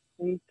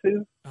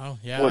 Oh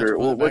yeah, let's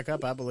pull it back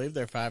up. I believe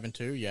they're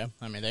 5-2. Yeah,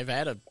 I mean they've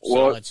had a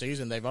solid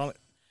season. They've only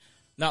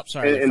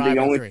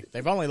 5-3.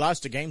 They've only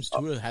lost to games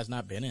Tua has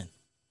not been in.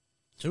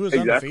 Tua's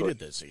undefeated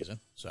this season,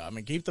 so I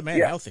mean keep the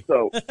man healthy.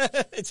 So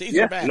it's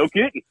easier back. No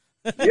kidding.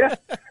 Yeah,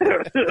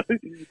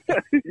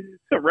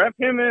 wrap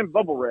him in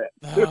bubble wrap.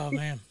 Oh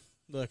man.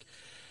 Look,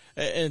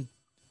 and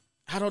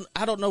I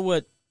don't know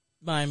what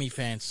Miami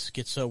fans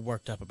get so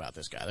worked up about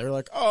this guy. They're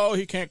like, oh,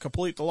 he can't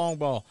complete the long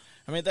ball.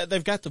 I mean,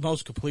 they've got the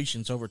most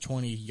completions over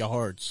 20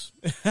 yards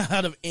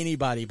out of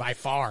anybody by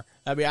far.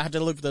 I mean, I had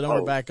to look the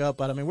number back up,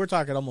 but I mean, we're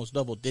talking almost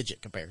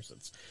double-digit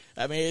comparisons.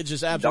 I mean, it's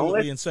just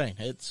absolutely insane.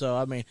 So,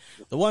 I mean,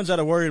 the ones that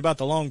are worried about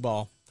the long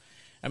ball,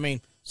 I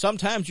mean,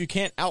 sometimes you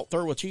can't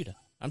out-throw a cheetah.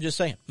 I'm just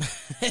saying.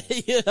 And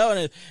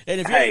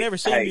if you ain't ever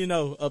seen,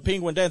 a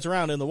penguin dance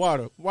around in the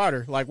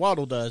water like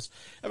Waddle does,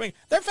 I mean,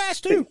 they're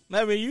fast too.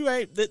 I mean,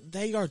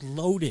 they are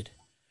loaded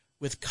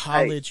with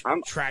college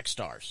track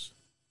stars.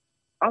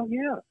 Oh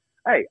yeah.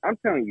 Hey, I'm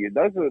telling you,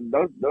 those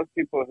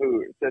people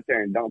who sit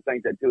there and don't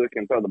think that Tua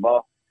can throw the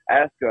ball.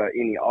 Ask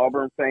any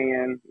Auburn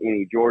fan,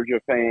 any Georgia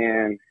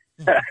fan,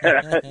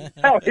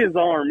 how his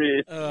arm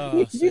is.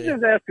 You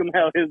just ask him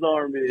how his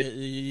arm is.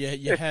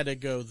 You had to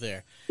go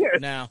there.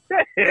 Now,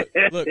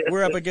 look,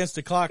 we're up against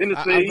the clock. I'm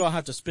going to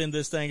have to spin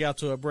this thing out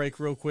to a break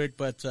real quick,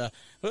 but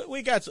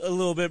we got a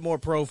little bit more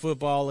pro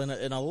football and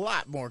a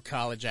lot more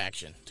college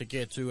action to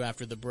get to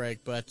after the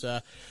break. But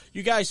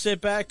you guys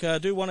sit back. I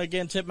do want to,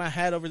 again, tip my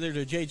hat over there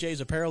to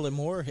JJ's Apparel and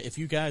More. If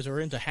you guys are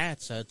into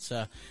hats, that's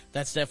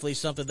definitely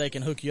something they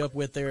can hook you up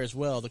with there as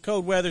well. The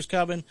cold weather's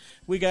coming.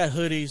 We got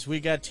hoodies. We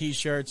got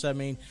T-shirts. I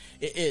mean,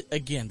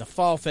 again, the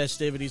fall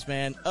festivities,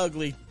 man,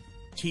 ugly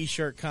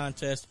T-shirt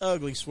contest,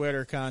 ugly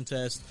sweater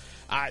contest.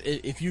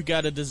 If you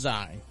got a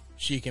design,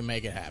 she can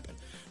make it happen.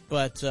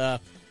 But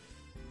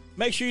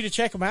make sure you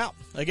check them out.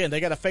 Again,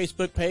 they got a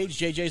Facebook page,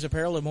 JJ's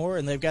Apparel and More,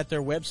 and they've got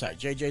their website,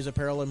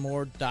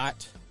 jjsapparelandmore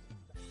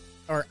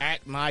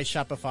at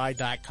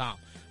myshopify.com.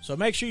 So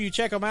make sure you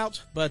check them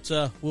out, but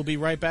we'll be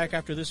right back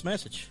after this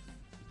message.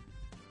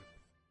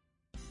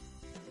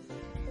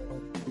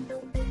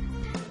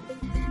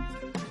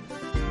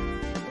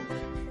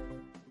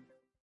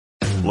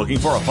 Looking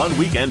for a fun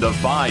weekend of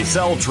buy,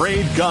 sell,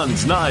 trade,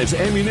 guns, knives,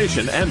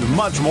 ammunition, and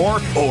much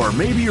more? Or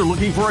maybe you're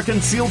looking for a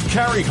concealed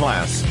carry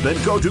class?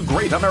 Then go to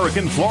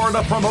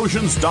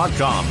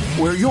GreatAmericanFloridaPromotions.com,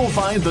 where you'll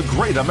find the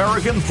Great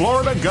American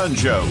Florida Gun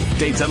Show.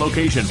 Dates and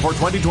location for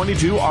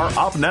 2022 are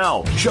up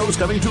now. Shows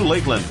coming to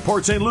Lakeland,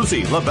 Port St.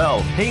 Lucie,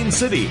 LaBelle, Haines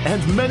City,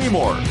 and many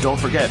more. Don't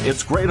forget,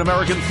 it's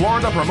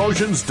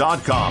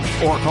GreatAmericanFloridaPromotions.com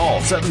or call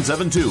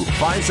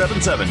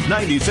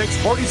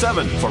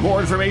 772-577-9647 for more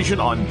information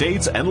on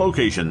dates and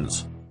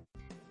locations.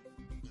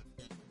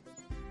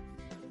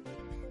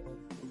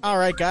 All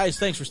right, guys,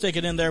 thanks for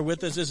sticking in there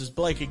with us. This is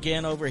Blake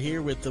again over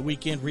here with the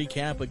weekend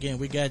recap. Again,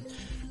 we got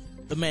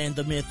the man,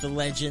 the myth, the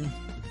legend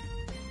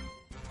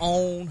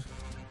on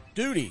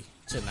duty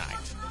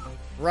tonight,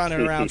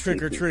 running around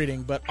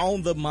trick-or-treating, but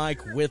on the mic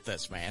with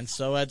us, man.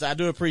 So I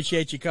do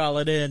appreciate you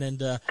calling in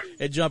and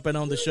jumping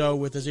on the show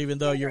with us, even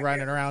though you're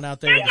running around out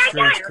there in the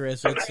streets,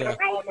 Chris. It's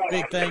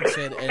big thanks,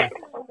 and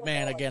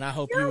man, again, I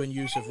hope you and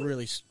Yusuf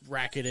really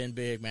rack it in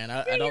big, man.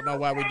 I don't know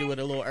why we do it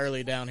a little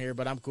early down here,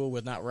 but I'm cool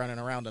with not running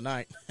around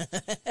tonight.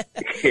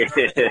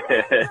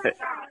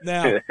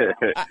 Now,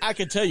 I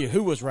can tell you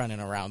who was running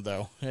around,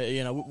 though.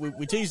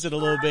 We teased it a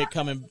little bit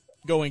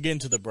going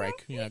into the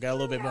break. Got a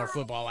little bit more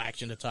football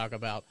action to talk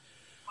about.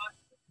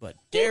 But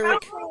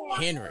Derrick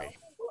Henry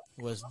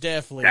was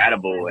definitely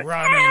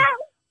running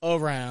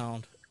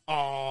around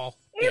all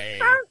day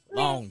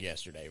long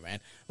yesterday,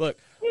 man. Look,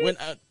 when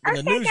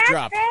the news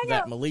dropped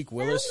that Malik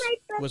Willis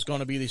was going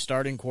to be the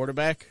starting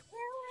quarterback,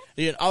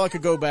 all I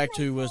could go back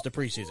to was the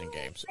preseason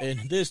games.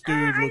 And this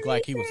dude looked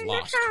like he was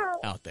lost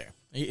out there.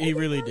 He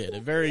really did. A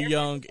very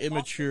young,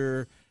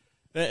 immature.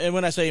 And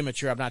when I say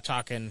immature, I'm not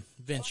talking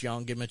Vince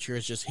Young immature.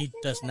 It's just he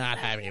does not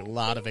have a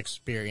lot of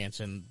experience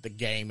in the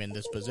game in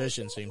this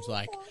position, seems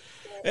like.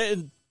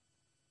 And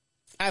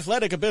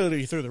athletic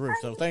ability through the roof,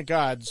 so thank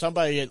God.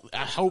 I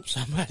hope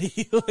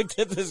somebody looked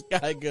at this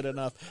guy good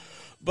enough.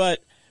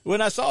 But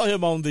when I saw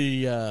him on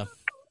the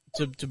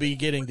to be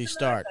getting the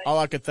start, all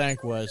I could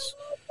think was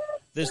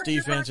this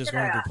defense is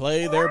going to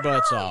play their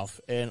butts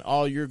off, and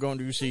all you're going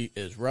to see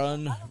is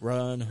run.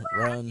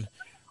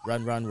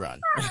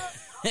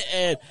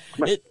 And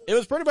it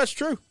was pretty much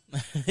true.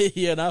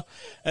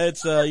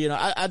 It's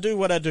I do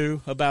what I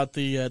do about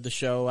the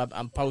show.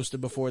 I'm posted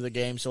before the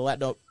game, so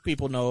let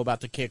people know about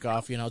the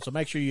kickoff. So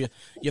make sure you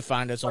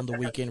find us on the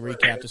weekend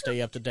recap to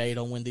stay up to date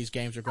on when these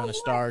games are going to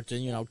start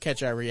and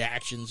catch our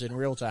reactions in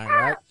real time,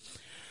 right?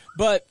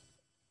 But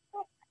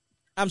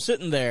I'm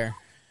sitting there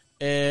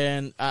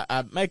and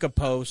I make a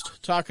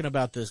post talking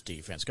about this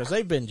defense because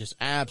they've been just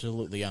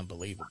absolutely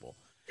unbelievable.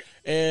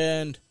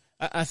 And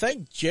I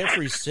think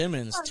Jeffrey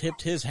Simmons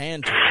tipped his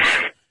hand to us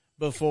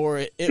before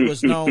it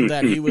was known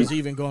that he was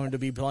even going to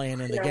be playing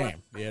in the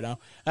game.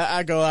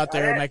 I go out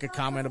there and make a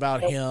comment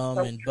about him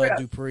and Bud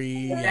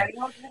Dupree and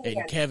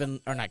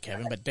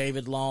but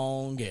David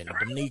Long and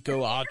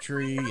D'Amico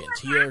Autry and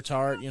Tierra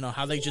Tart,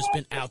 how they just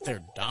been out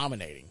there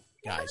dominating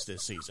guys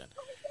this season.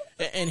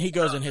 And he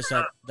goes and hits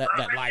that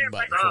like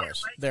button for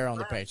us there on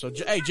the page. So,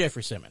 hey,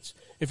 Jeffrey Simmons,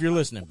 if you're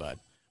listening, bud,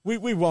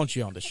 we want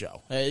you on the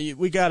show.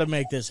 We got to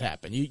make this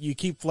happen. You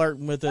keep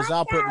flirting with us.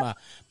 I'll put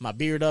my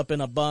beard up in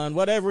a bun,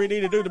 whatever we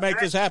need to do to make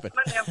this happen.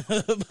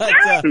 But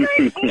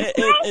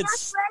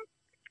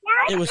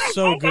it was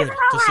so good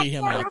to see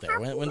him out there.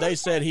 When they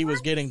said he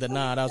was getting the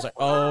nod, I was like,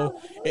 oh,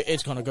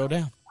 it's going to go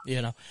down,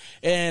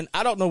 And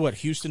I don't know what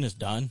Houston has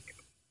done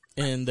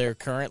in their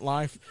current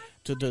life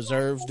to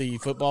deserve the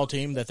football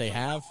team that they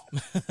have.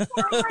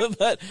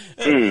 But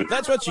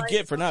that's what you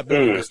get for not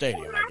building a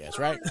stadium, I guess,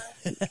 right?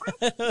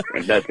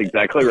 That's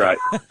exactly right.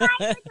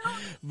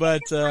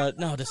 But,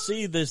 no, to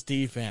see this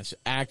defense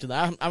act,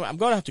 I'm going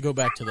to have to go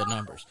back to the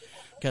numbers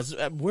because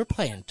we're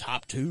playing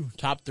top 2,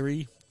 top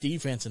 3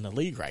 defense in the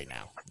league right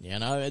now.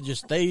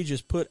 They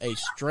just put a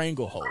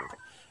stranglehold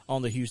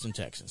on the Houston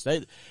Texans.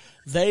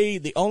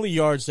 The only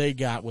yards they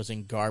got was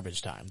in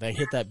garbage time. They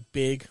hit that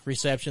big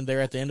reception there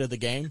at the end of the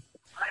game,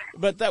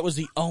 but that was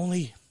the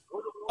only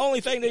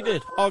thing they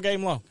did all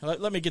game long.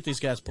 Let me get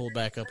these guys pulled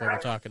back up while we're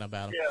talking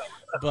about them.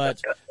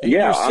 But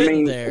you're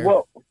sitting there.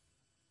 Well,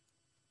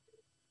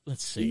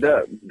 let's see.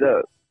 Well,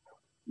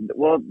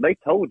 they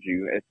told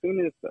you as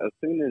soon as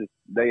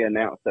they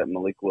announced that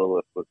Malik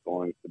Willis was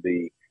going to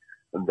be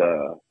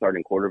the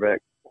starting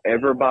quarterback,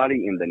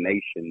 everybody in the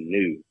nation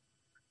knew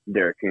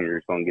Derrick Henry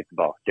was going to get the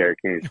ball. Derrick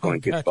Henry is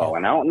going to get the ball.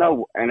 And I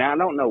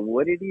don't know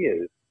what it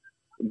is,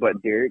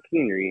 but Derrick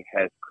Henry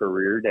has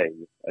career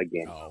days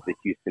against the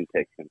Houston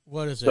Texans.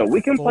 What is it? So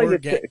we can play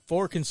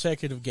 4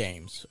 consecutive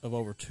games of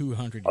over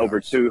 200 yards.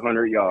 Over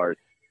 200 yards.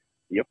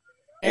 Yep.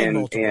 And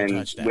multiple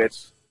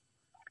touchdowns.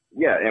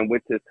 And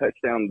with his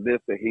touchdown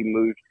he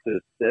moves to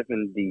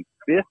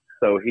 75th,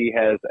 so he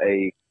has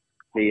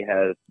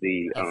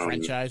the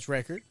franchise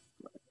record.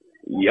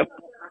 Yep.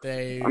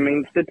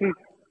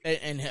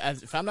 And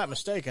if I'm not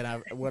mistaken,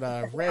 what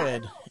I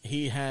read,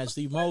 he has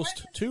the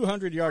most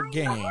 200-yard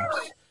games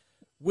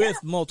with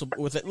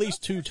at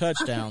least 2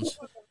 touchdowns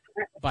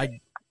by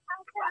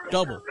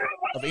double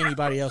of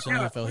anybody else in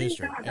NFL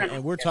history.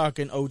 And we're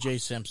talking O.J.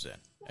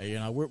 Simpson. You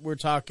know, we're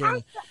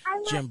talking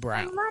Jim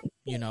Brown,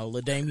 you know,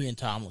 LaDainian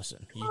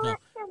Tomlinson, you know,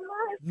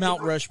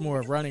 Mount Rushmore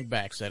of running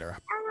backs that are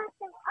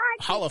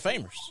Hall of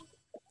Famers.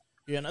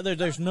 You know,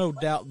 there's no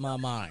doubt in my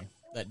mind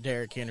that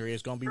Derrick Henry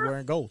is going to be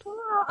wearing gold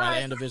by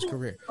the end of his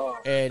career.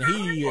 And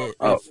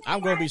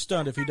I'm going to be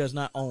stunned if he does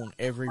not own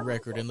every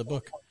record in the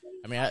book.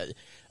 I mean,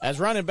 as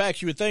running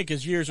backs, you would think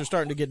his years are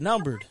starting to get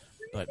numbered.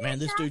 But, man,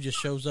 this dude just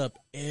shows up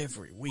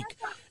every week.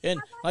 And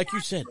like you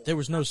said, there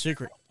was no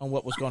secret on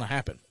what was going to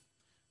happen.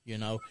 You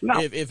know,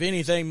 if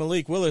anything,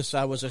 Malik Willis,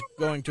 I was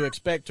going to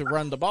expect to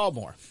run the ball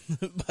more.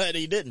 But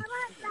he didn't.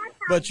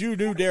 But you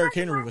knew Derrick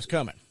Henry was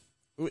coming.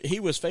 He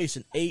was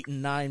facing 8-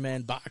 and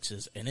 9-man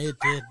boxes, and it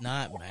did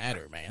not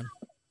matter, man.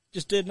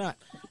 Just did not.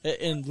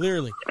 And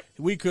literally,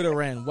 we could have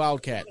ran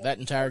Wildcat that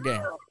entire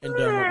game and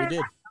done what we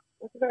did.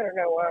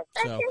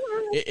 So,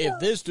 if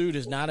this dude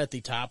is not at the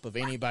top of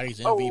anybody's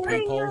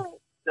MVP poll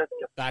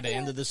by the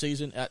end of the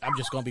season, I'm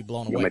just going to be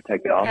blown away.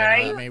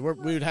 I mean,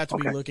 we would have to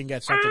be looking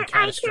at something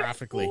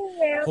catastrophically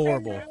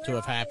horrible to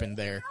have happened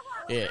there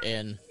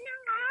in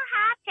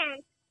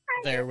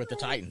there with the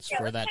Titans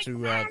for that to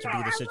be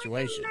the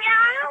situation.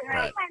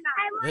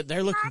 But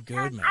they're looking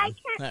good, man.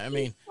 I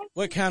mean,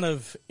 what kind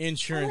of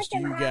insurance do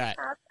you got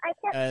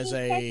as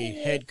a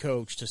head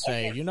coach to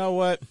say, you know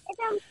what,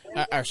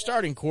 our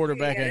starting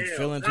quarterback ain't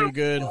feeling too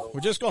good.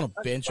 We're just going to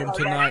bench him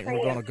tonight, and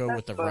we're going to go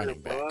with the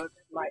running back.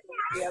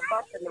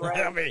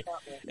 I mean,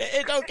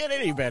 it don't get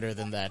any better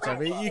than that. I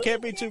mean, you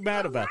can't be too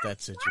mad about that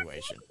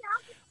situation.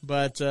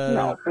 But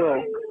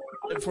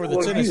for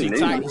the Tennessee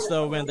Titans,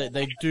 though, man,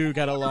 they do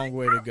got a long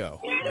way to go.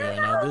 You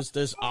know,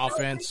 this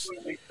offense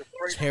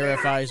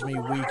terrifies me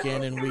week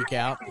in and week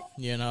out.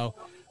 You know,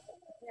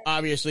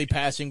 obviously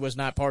passing was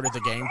not part of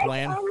the game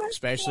plan,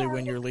 especially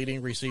when your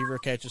leading receiver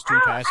catches 2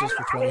 passes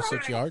for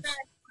 26 yards.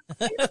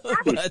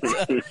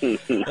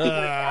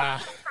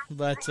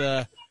 but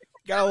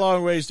got a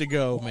long ways to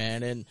go,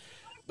 man.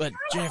 But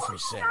Jeffrey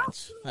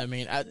Simmons, I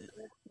mean,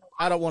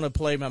 I don't want to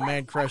play my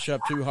man crush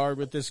up too hard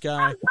with this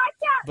guy,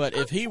 but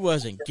if he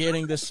wasn't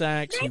getting the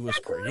sacks, he was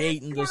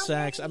creating the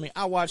sacks. I mean,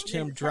 I watched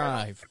him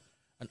drive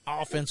an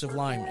offensive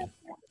lineman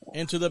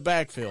into the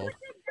backfield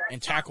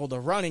and tackle the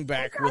running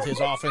back with his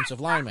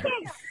offensive lineman.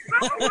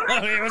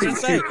 I mean, it was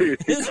insane.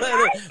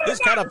 This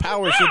kind of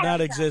power should not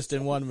exist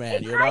in one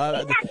man. You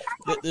know,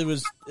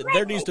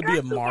 there needs to be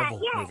a Marvel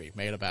movie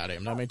made about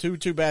him. I mean,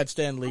 too bad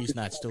Stan Lee's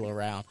not still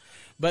around.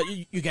 But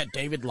you got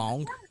David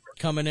Long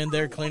coming in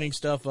there cleaning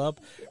stuff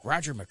up.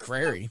 Roger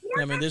McCreary.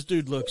 I mean, this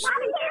dude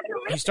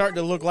he's starting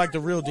to look like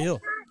the real deal.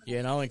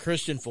 You know, and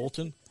Christian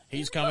Fulton,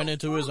 he's coming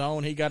into his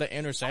own. He got an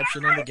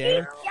interception in the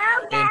game.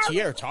 And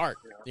Tierra Tart,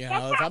 you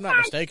know, if I'm not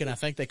mistaken, I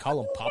think they call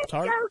him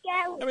Pop-Tart.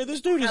 I mean,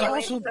 this dude is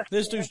awesome.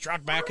 This dude's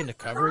dropped back into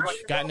coverage,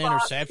 gotten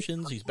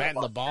interceptions. He's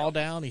batting the ball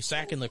down. He's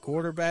sacking the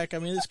quarterback. I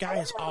mean, this guy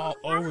is all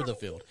over the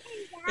field.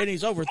 And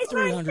he's over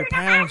 300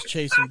 pounds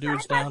chasing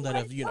dudes down that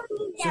have, you know,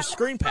 just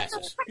screen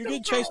passes. You're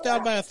getting chased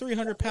down by a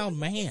 300-pound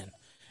man.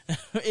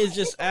 It's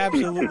just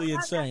absolutely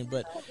insane.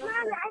 But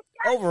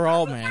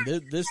overall, man,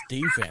 this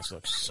defense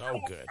looks so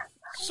good.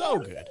 So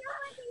good.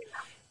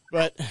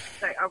 But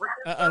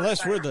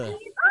unless we're the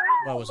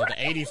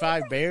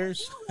 85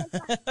 Bears?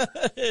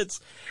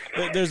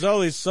 There's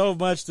only so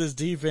much this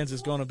defense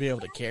is going to be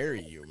able to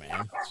carry you,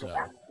 man. So,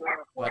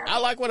 but I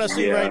like what I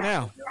see right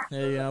now.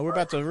 You know, we're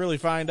about to really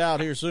find out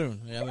here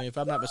soon. I mean, if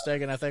I'm not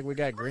mistaken, I think we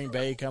got Green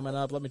Bay coming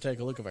up. Let me take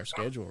a look at our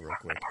schedule real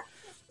quick.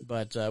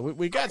 But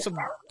we got some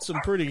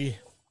pretty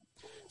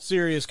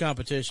serious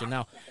competition.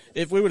 Now,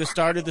 if we would have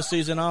started the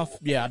season off,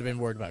 yeah, I'd have been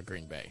worried about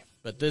Green Bay.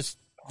 But this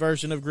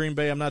version of Green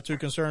Bay I'm not too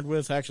concerned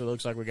with. Actually,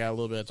 looks like we got a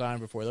little bit of time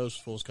before those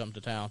fools come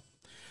to town.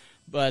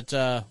 But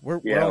we're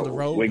on the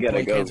road. We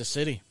play Kansas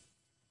City.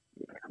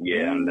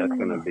 Yeah, and that's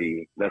gonna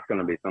be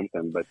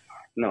something. But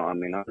no, I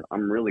mean,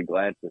 I'm really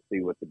glad to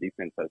see what the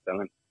defense has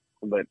done.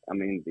 But I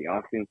mean, the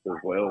offense as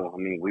well. I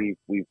mean,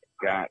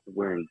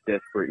 we're in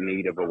desperate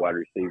need of a wide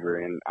receiver,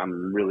 and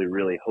I'm really,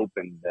 really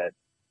hoping that,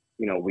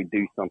 you know, we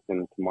do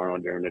something tomorrow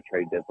during the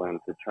trade deadline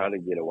to try to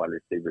get a wide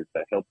receiver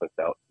to help us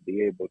out, to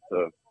be able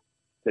to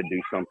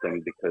do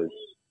something, because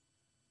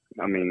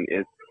I mean,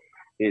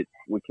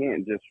 we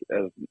can't just,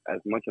 as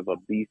much of a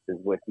beast as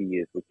what he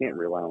is, we can't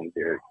rely on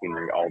Derrick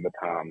Henry all the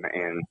time.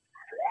 And,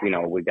 you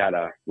know, we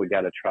gotta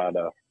try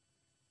to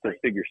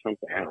figure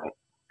something out.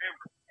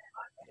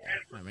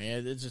 I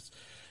mean, it's just,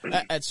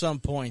 at some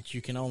point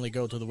you can only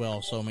go to the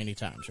well so many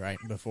times, right?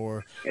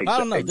 Before, I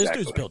don't know. Exactly.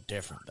 This dude's built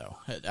different, though.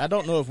 I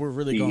don't know if we're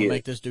really going to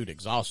make this dude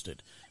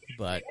exhausted,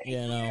 but, you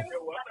know,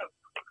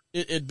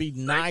 it'd be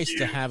nice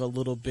to have a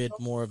little bit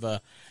more of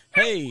a,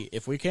 hey,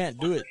 if we can't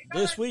do it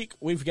this week,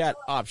 we've got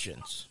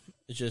options.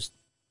 It's just,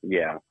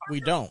 we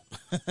don't.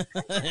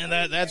 And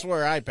that's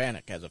where I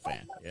panic as a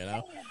fan, you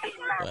know?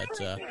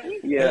 But,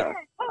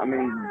 I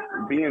mean,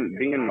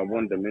 being a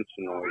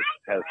one-dimensional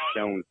has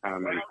shown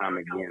time and time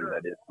again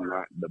that it's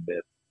not the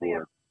best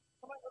for,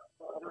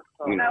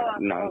 you know,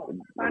 not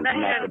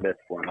the best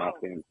for an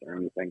offense or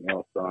anything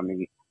else. So, I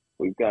mean,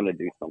 we've got to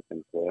do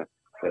something to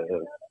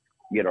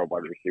get our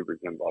wide receivers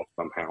involved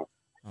somehow.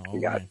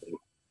 We got to.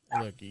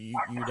 Look, you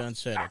done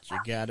said it. You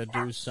got to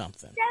do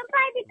something.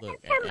 Look,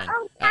 and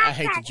I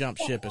hate to jump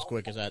ship as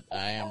quick as I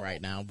am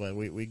right now, but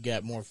we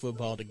got more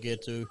football to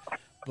get to.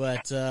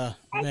 But,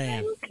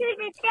 man,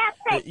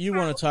 you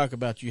want to talk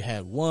about you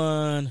had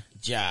one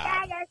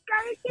job.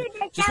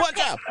 Just one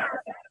job.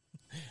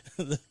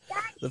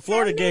 The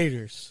Florida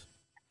Gators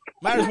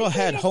might as well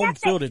had home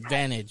field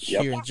advantage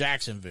here in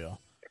Jacksonville.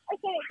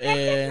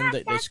 And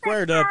they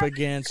squared up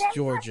against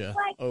Georgia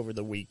over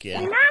the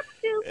weekend.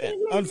 And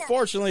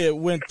unfortunately, it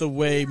went the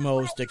way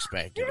most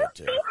expected it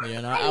to.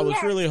 You know, I was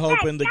really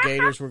hoping the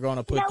Gators were going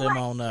to put them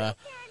on,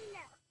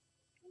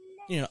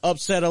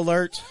 upset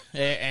alert.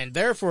 And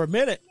there for a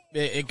minute,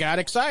 it got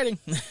exciting.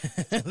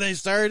 They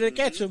started to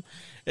catch them,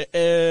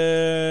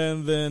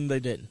 and then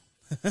they didn't.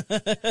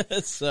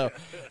 So,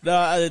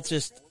 no, it's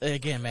just,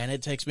 again, man,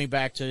 it takes me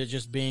back to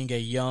just being a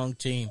young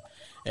team.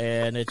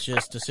 And it's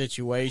just a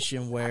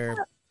situation where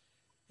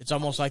it's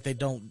almost like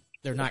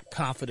they're not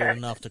confident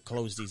enough to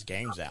close these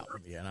games out.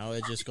 You know,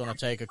 it's just going to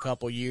take a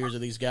couple years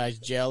of these guys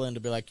gelling to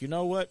be like, you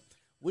know what?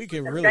 We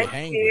can really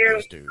hang with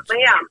these dudes.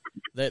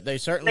 They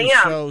certainly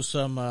show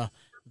some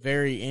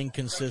very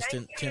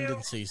inconsistent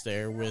tendencies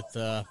there with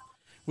the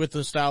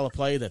style of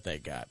play that they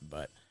got.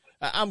 But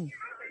I'm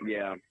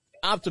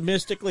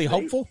optimistically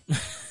hopeful.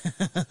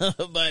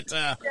 But,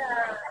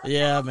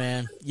 yeah,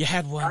 man, you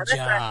had one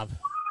job.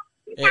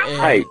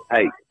 Hey.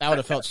 I would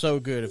have felt so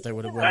good if they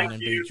would have won and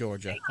beat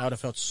Georgia. I would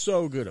have felt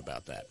so good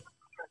about that.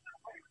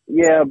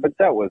 Yeah, but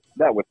that was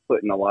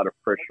putting a lot of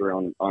pressure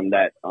on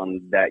that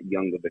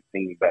young of a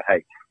team. But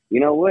hey,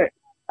 you know what?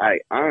 I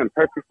am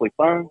perfectly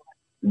fine.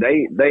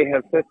 They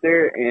have sat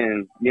there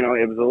and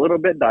it was a little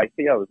bit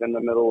dicey. I was in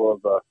the middle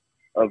of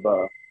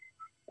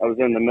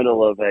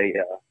a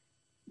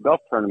golf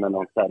tournament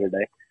on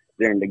Saturday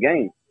during the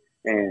game.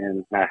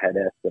 And I had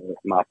asked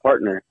my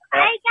partner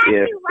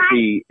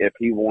if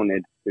he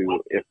wanted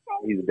to, if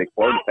he's a big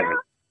Florida fan.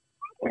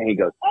 And he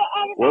goes,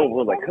 well,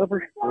 will they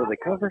cover? Will they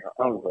cover?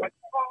 I was like,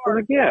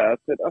 yeah. I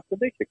said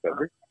they should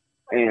cover.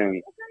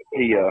 And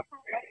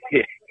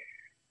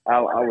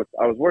I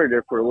was worried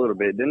there for a little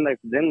bit. Then they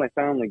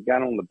finally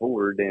got on the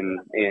board and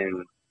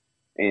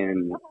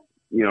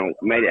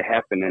made it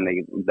happen, and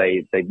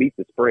they beat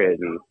the spread.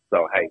 And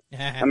so, hey,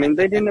 I mean,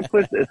 they didn't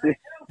put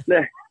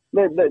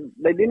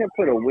They didn't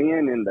put a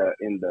win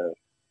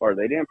or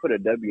they didn't put a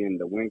W in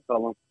the win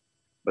column,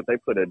 but they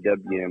put a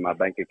W in my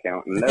bank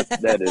account, and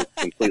that is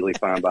completely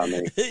fine by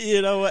me.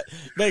 You know what?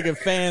 Making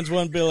fans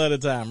one bill at a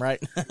time,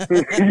 right?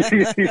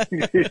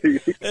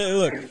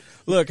 Hey,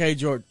 look, hey,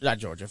 not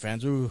Georgia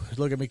fans. Ooh,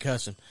 look at me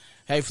cussing.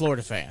 Hey,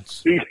 Florida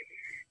fans.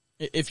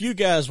 If you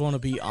guys want to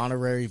be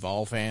honorary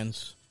Vol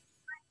fans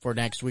for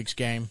next week's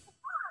game,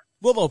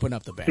 we'll open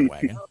up the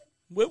bandwagon.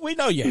 We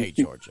know you hate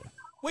Georgia.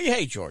 We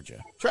hate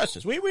Georgia. Trust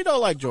us. We don't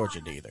like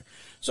Georgia neither.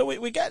 So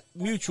we got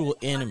mutual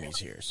enemies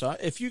here. So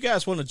if you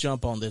guys want to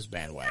jump on this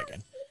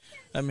bandwagon,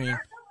 I mean,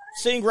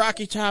 sing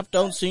Rocky Top,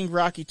 don't sing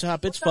Rocky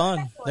Top. It's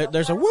fun.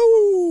 There's a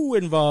woo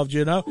involved,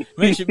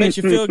 Makes you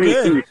feel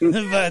good.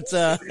 But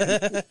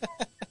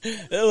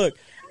look,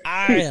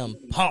 I am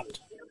pumped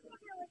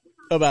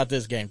about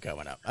this game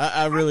coming up.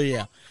 I really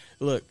am.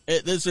 Look,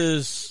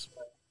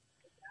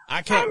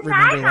 I can't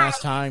remember the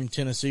last time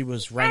Tennessee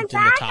was ranked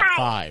in the top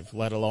 5,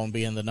 let alone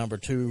being the number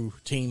 2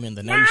 team in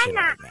the nation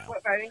right now.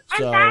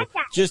 So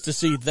just to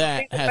see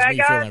that has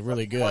me feeling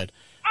really good.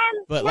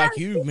 But like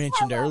you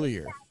mentioned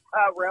earlier,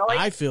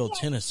 I feel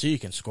Tennessee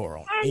can score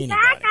on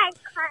anybody.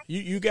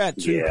 You got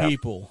 2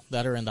 people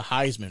that are in the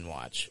Heisman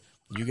watch.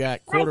 You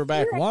got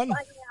quarterback 1,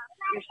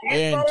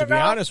 and to be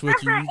honest with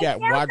you, you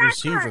got wide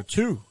receiver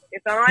 2.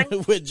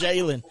 With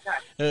Jalen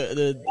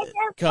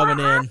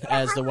coming in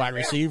as the wide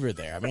receiver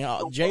there. I mean,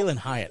 Jalen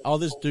Hyatt, all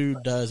this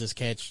dude does is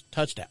catch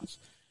touchdowns.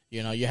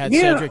 You had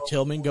Cedric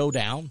Tillman go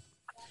down,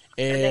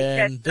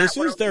 and this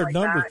is their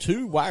number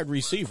 2 wide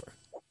receiver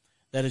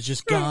that has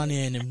just gone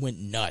in and went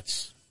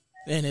nuts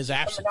in his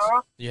absence.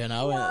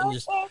 And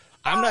just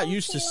I'm not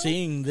used to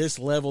seeing this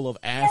level of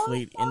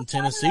athlete in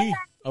Tennessee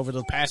over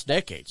the past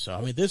decade. So,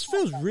 I mean, this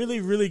feels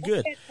really, really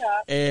good.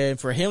 And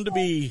for him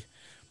to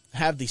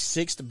have the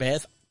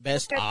 6th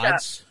best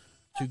odds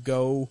to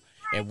go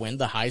and win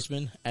the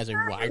Heisman as a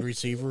wide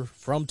receiver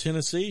from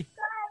Tennessee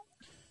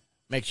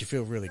makes you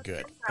feel really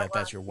good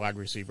that's your wide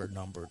receiver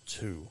number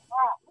 2.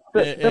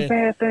 The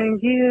bad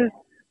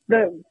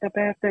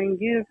thing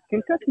is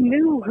Kentucky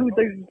knew who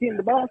they were getting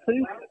the ball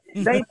to.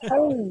 They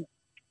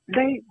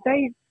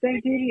did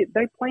it.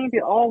 They planned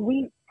it all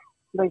week.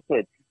 They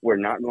said, we're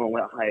not going to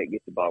let Hyatt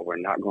get the ball. We're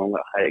not going to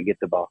let Hyatt get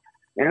the ball.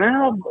 And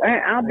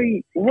I'll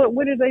be,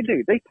 what did they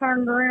do? They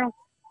turned around.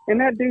 And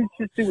that dude's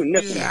just doing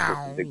nothing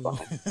but the big ball.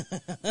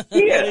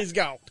 Yeah, he's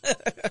gone.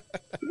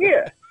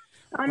 Yeah.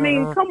 I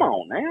mean, come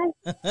on now.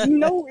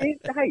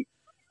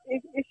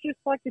 It's just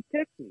like the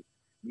Texans.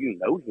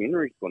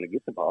 Henry's going to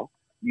get the ball.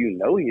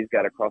 He's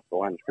got to cross the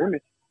line of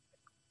scrimmage.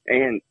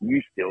 And you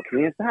still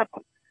can't stop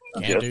him.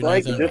 Just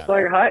like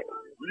Hyatt.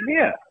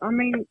 Yeah. I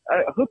mean,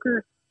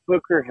 Hooker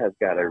has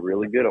got a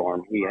really good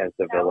arm. He has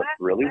developed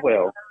really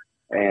well.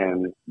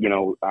 And,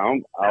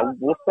 I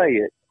will say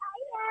it.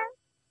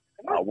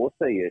 I will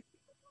say it.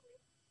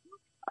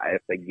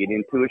 If they get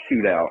into a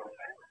shootout,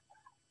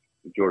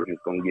 Georgia's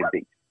going to get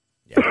beat.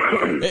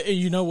 Yeah.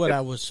 You know what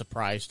I was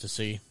surprised to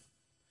see,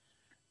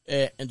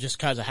 and just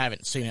because I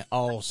haven't seen it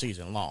all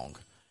season long,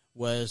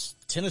 was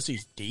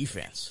Tennessee's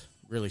defense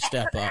really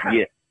step up.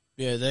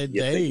 Yeah,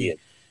 they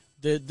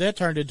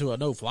turned into a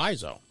no-fly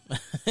zone.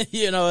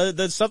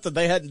 That's something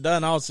they hadn't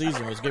done all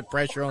season, was get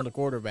pressure on the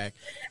quarterback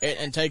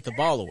and take the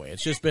ball away.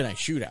 It's just been a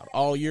shootout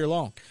all year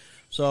long.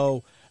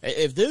 So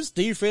if this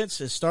defense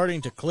is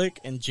starting to click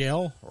and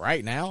gel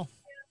right now,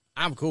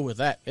 I'm cool with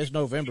that. It's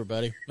November,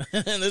 buddy.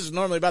 And this is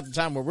normally about the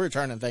time where we're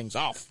turning things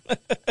off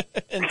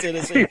in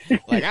Tennessee.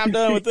 Like, I'm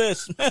done with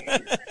this.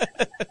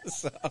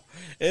 So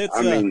it's.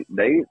 I mean,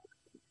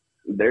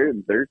 they're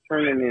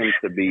turning in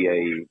to be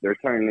a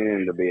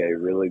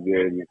really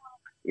good.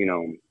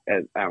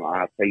 As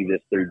I say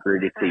this through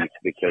gritty teeth,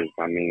 because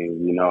I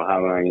mean, you know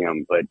how I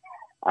am, but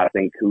I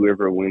think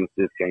whoever wins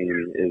this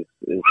game is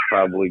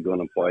probably going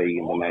to play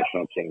in the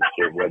national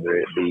championship. Whether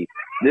it be,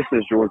 this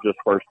is Georgia's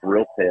first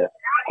real test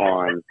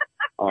on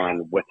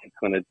what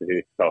they're going to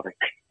do. Sorry,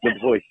 the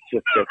voice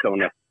just took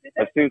on a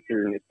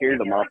sensor and it scared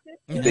them off.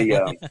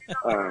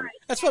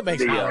 That's what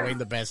makes Halloween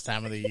the best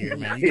time of the year,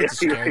 man. You get to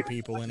scare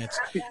people, and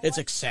it's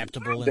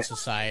acceptable in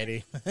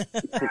society. But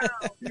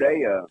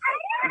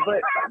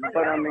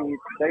I mean,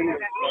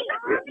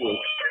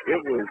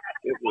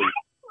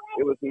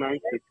 it was nice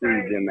to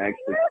see them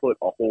actually put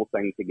a whole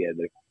thing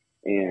together.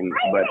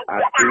 But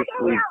I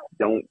seriously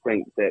don't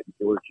think that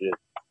Georgia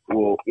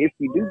will, if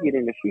you do get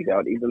in a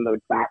shootout, even though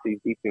Tennessee's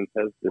defense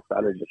has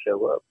decided to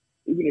show up,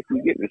 even if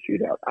you get in a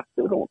shootout, I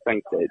still don't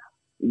think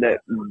that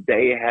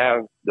they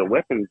have the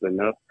weapons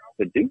enough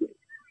to do it.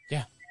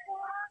 Yeah.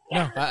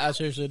 No, I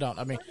seriously don't.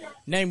 I mean,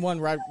 name one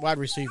wide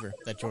receiver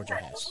that Georgia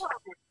has.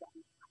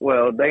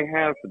 Well, they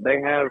have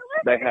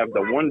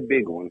the one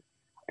big one,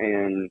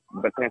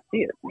 but that's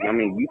it. I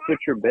mean, you put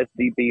your best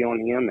DB on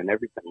him and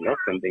everything else,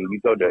 and then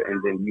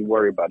then you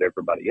worry about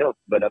everybody else.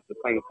 But at the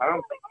same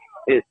time,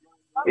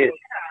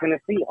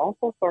 Tennessee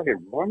also started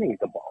running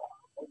the ball.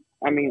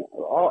 I mean,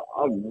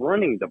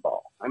 running the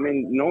ball. I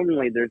mean,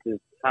 normally there's this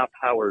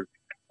high-powered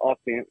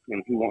offense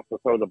and who wants to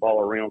throw the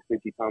ball around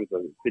 50 times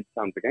a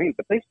game,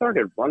 but they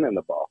started running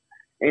the ball.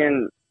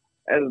 And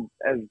as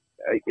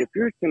if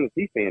you're a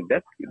Tennessee fan,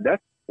 that's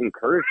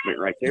encouragement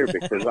right there,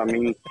 because I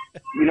mean,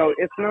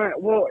 it's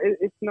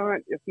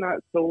not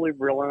solely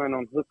relying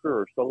on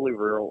Hooker or solely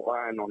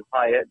relying on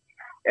Hyatt.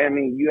 I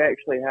mean, you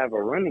actually have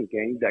a running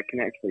game that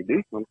can actually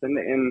do something,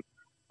 and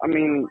I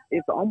mean,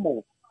 it's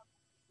almost,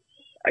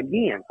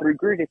 again, through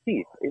gritted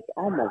teeth, it's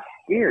almost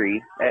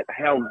scary at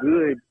how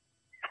good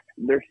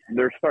they're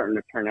starting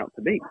to turn out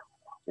to be.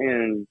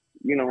 And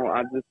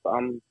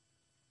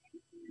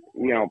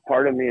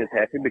part of me is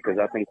happy because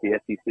I think the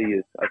SEC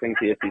is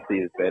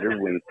better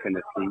when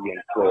Tennessee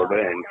and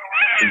Florida and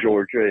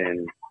Georgia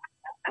and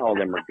all of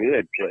them are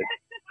good. But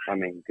I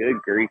mean,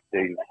 good grief,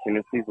 dude,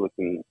 Tennessee's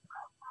looking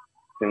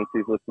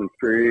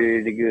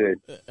pretty good.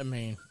 I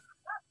mean,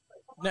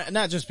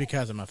 not just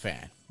because I'm a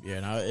fan,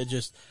 it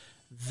just,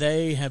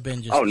 they have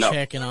been just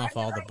checking off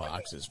all the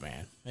boxes,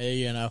 man.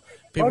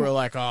 People are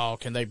like, oh,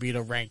 can they beat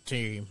a ranked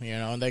team?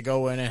 And they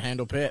go in and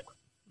handle Pitt.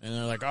 And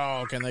they're like,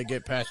 oh, can they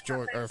get past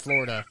Georgia or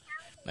Florida?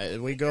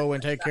 We go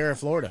and take care of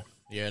Florida,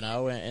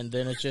 and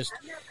then it's just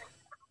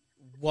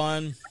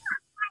one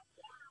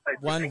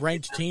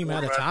ranked team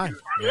at a time.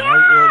 We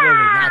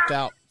knocked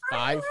out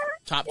 5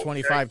 top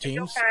 25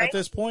 teams at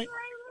this point.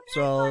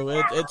 So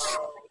it's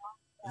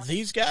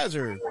these guys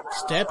are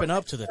stepping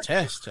up to the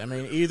test. I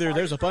mean, either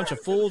there's a bunch of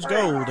fool's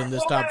gold in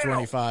this top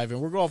 25,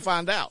 and we're going to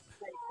find out.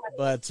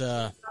 But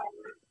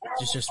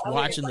just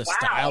watching the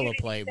style of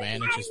play,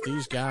 man, it's just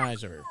these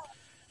guys are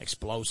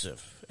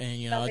explosive.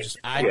 And,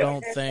 I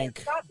don't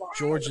think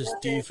Georgia's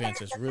defense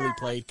has really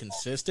played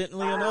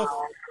consistently enough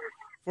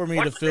for me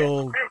to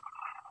feel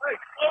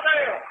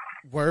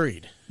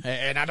worried.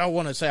 And I don't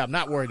want to say I'm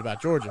not worried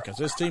about Georgia, because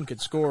this team could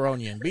score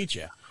on you and beat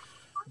you.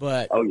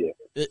 But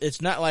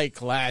it's not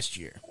like last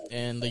year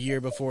and the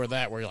year before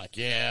that where you're like,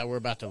 yeah, we're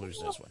about to lose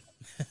this one.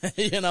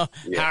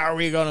 How are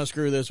we going to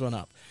screw this one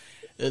up?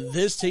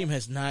 This team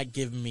has not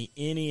given me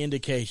any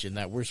indication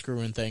that we're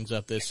screwing things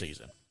up this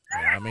season.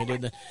 I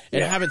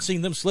haven't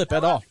seen them slip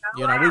at all.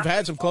 We've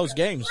had some close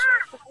games,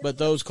 but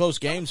those close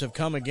games have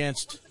come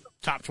against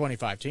top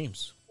 25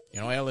 teams.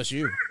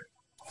 LSU,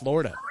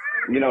 Florida,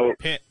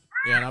 Pitt.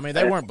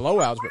 They weren't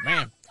blowouts, but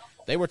man,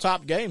 they were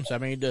top games. I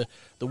mean, the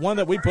one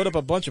that we put up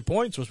a bunch of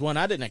points was one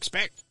I didn't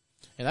expect,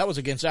 and that was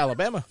against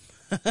Alabama.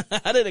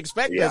 I didn't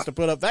expect us to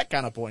put up that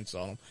kind of points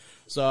on them.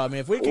 So, I mean,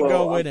 if we can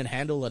go in and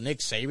handle a Nick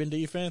Saban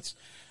defense,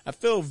 I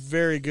feel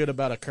very good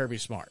about a Kirby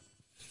Smart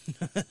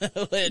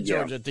led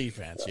Georgia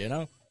defense,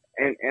 And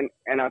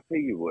I'll tell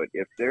you what,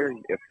 if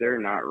they're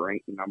not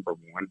ranked number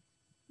one,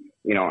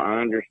 I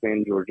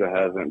understand Georgia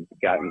hasn't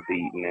gotten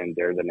beaten and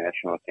they're the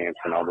national champs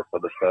and all this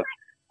other stuff,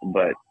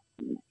 but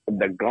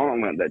the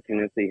gauntlet that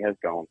Tennessee has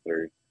gone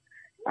through,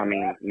 I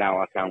mean, now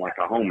I sound like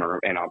a homer,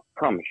 and I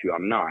promise you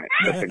I'm not,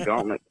 but the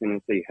gauntlet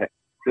Tennessee has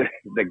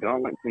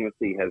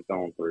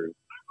gone through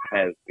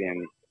has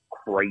been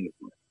crazy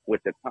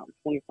with the top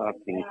 25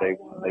 teams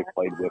they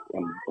played with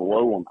and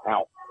blow them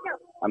out.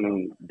 I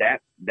mean,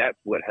 that's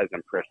what has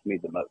impressed me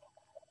the most.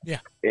 Yeah.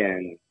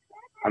 And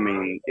I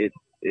mean, it's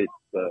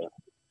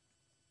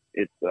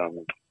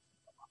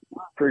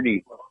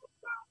pretty.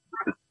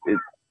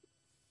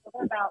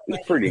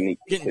 It's pretty neat.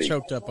 Getting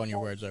choked up on your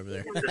words over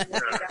there.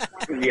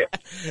 Yeah.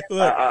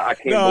 Look, I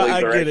can't no, believe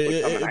I they're get actually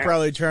it. coming It out.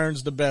 probably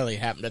turns the belly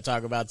having to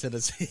talk about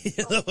Tennessee.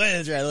 The way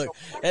it's right. Look,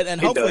 and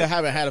hopefully I does.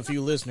 haven't had a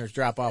few listeners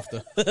drop off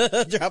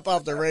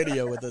the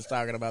radio with us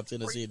talking about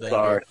Tennessee.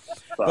 Sorry.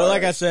 But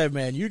like I said,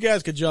 man, you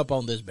guys could jump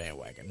on this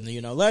bandwagon.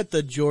 You know, let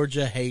the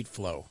Georgia hate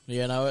flow.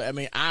 You know, I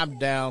mean, I'm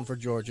down for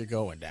Georgia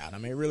going down. I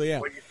mean, I really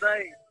am.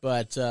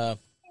 But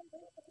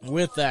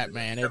with that,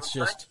 man, it's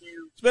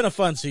been a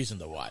fun season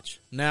to watch.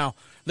 Now,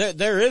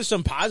 there is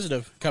some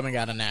positive coming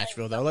out of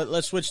Nashville, though.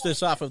 Let's switch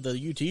this off of the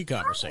UT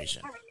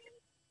conversation.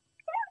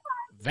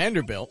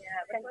 Vanderbilt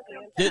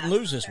didn't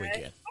lose this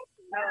weekend.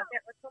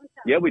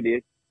 Yeah, we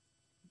did.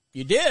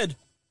 You did?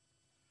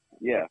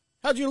 Yeah.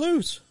 How'd you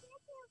lose?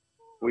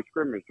 We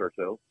scrimmaged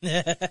ourselves.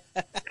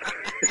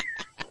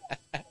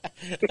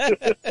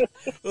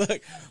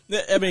 Look,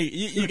 I mean,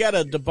 you got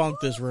to debunk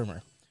this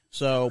rumor.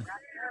 So,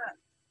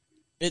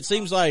 it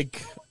seems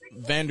like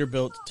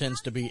Vanderbilt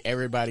tends to be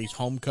everybody's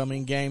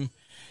homecoming game.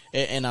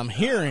 And I'm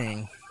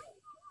hearing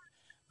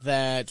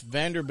that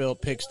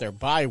Vanderbilt picks their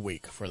bye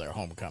week for their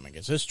homecoming.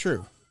 Is this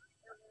true?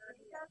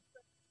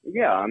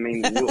 Yeah, I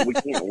mean, we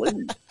can't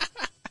lose.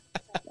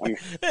 I mean,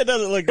 It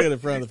doesn't look good in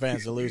front of the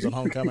fans to lose on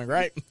homecoming,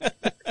 right?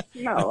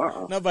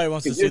 no. Nobody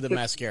wants to see the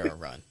mascara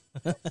run.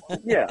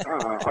 Yeah.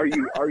 Are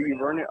you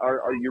running?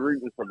 Are you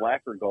rooting for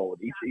black or gold?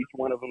 Each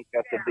one of them's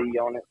got the B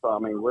on it. So I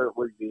mean, we're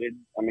good.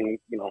 I mean,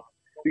 you know.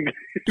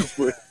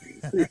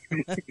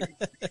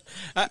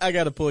 I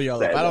got to pull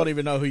y'all up. I don't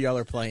even know who y'all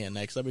are playing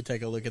next. Let me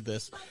take a look at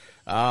this.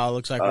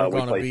 Looks like we're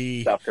going to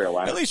be South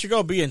Carolina. At least you're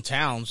going to be in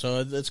town, so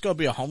it's going to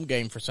be a home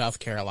game for South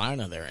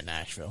Carolina there in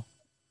Nashville.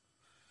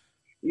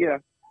 Yeah.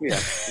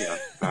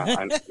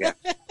 And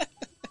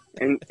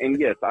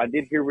yes, I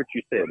did hear what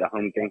you said. A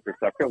home game for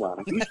South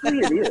Carolina. Usually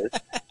it is.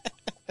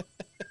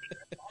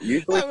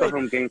 Usually it's a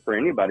home game for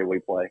anybody we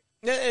play.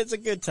 It's a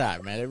good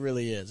time, man. It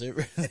really is. It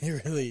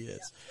really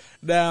is.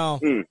 Now,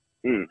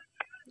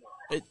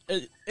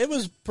 It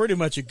was pretty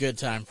much a good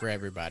time for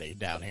everybody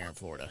down here in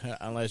Florida,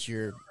 unless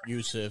you're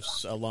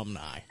Yusuf's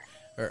alumni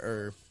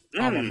or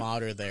alma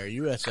mater there.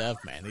 USF,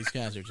 man, these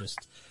guys are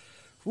just,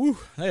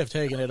 they have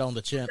taken it on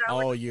the chin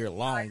all year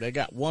long. They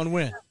got one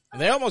win.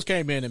 They almost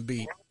came in and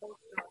beat,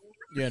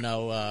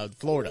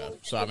 Florida.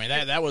 So, I mean,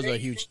 that was a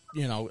huge,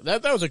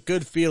 that was a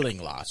good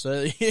feeling loss.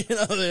 It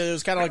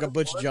was kind of like a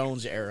Butch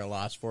Jones era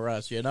loss for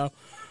us,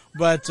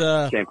 But,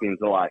 champions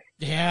alike.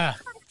 Yeah,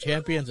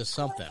 champions is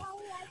something.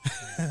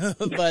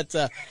 But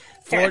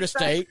Florida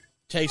State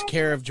takes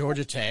care of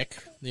Georgia Tech.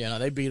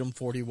 They beat them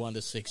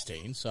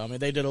 41-16. So, I mean,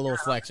 they did a little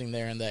flexing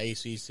there in the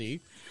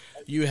ACC.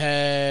 You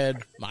had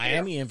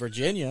Miami and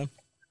Virginia.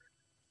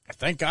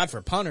 Thank God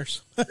for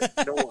punters.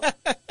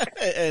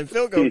 And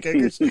field goal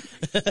kickers.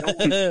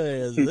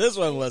 This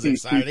one was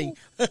exciting.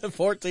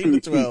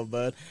 14-12,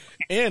 bud.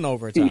 In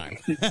overtime.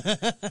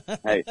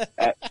 Hey,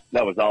 that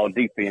was all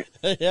defense.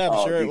 Yeah,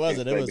 I'm sure it defense,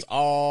 wasn't. It baby. was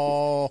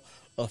all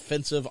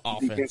offensive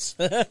offense.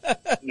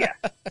 Yeah.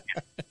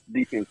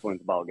 Defense wins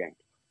the ball game.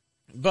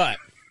 But,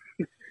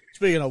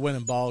 speaking of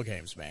winning ball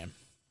games, man,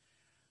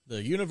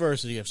 the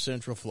University of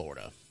Central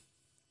Florida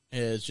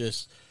is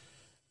just,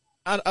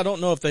 I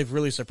don't know if they've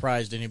really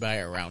surprised anybody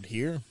around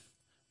here,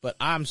 but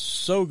I'm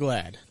so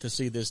glad to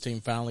see this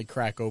team finally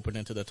crack open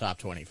into the top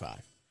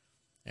 25.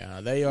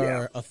 They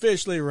are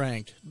officially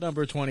ranked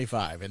number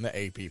 25 in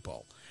the AP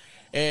poll.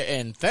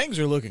 And things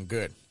are looking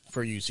good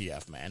for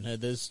UCF, man.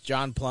 This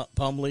John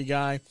Plumlee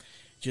guy,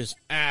 just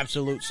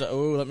absolute.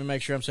 Let me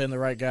make sure I'm saying the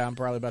right guy. I'm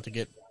probably about to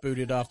get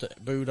booed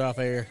off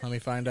air. Let me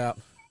find out.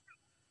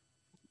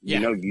 Yeah,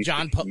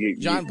 John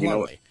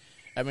Plumlee.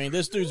 I mean,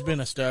 this dude's been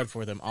a stud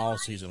for them all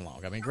season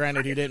long. I mean,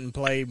 granted, he didn't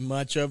play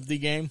much of the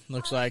game.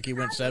 Looks like he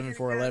went 7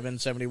 for 11,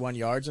 71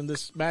 yards in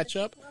this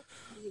matchup.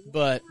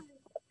 But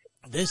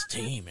this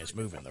team is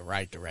moving the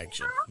right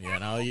direction.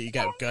 You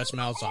got Gus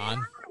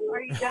Malzahn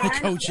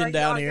coaching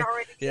down here.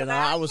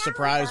 I was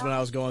surprised when I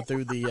was going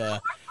through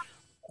the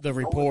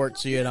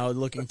reports,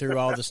 looking through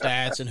all the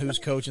stats and who's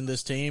coaching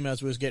this team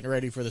as we was getting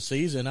ready for the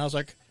season. I was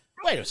like,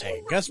 wait a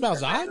second, Gus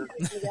Malzahn?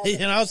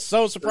 I was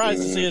so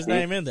surprised to see his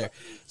name in there.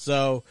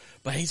 So,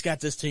 but he's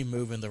got this team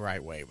moving the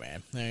right way,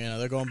 man.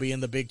 They're going to be in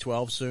the Big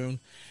 12 soon.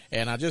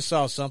 And I just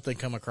saw something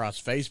come across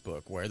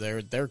Facebook where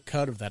their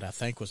cut of that, I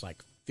think, was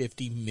like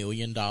 $50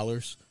 million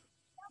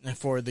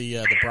for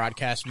the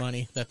broadcast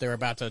money that they're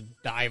about to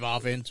dive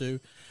off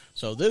into.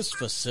 So this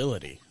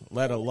facility,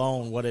 let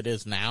alone what it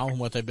is now and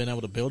what they've been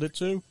able to build it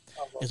to,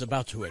 is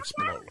about to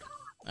explode.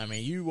 I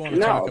mean, you want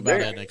to talk about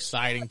an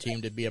exciting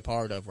team to be a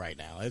part of right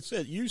now. It's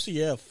at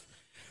UCF.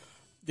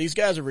 These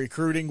guys are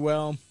recruiting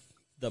well.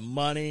 The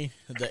money,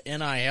 the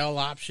NIL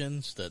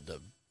options,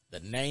 the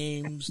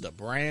names, the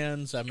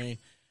brands. I mean,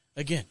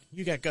 again,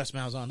 you got Gus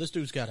Malzahn. This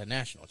dude's got a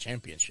national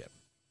championship.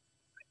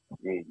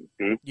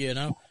 Mm-hmm. You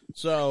know,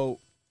 so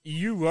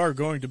you are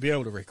going to be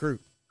able to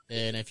recruit.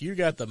 And if you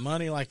got the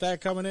money like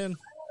that coming in,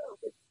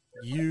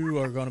 you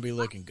are going to be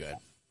looking good.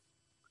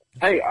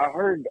 Hey, I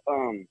heard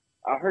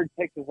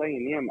Texas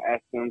A&M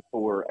asked them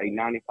for a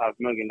 $95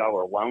 million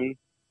loan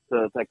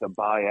to take a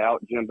buyout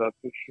Jimbo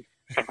Fisher.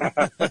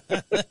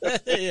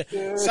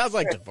 Yeah, sounds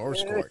like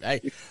divorce court.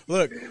 Hey,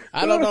 look,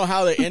 I don't know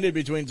how they ended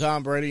between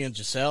Tom Brady and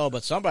Giselle,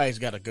 but somebody's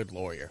got a good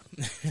lawyer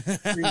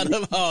out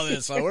of all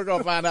this. So we're going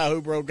to find out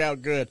who broke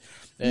out good.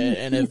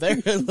 And if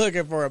they're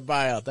looking for a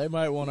buyout, they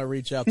might want to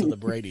reach out to the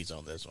Bradys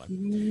on this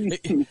one.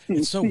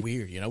 It's so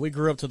weird. You know, we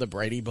grew up to the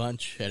Brady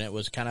bunch, and it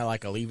was kind of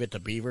like a Leave It to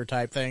Beaver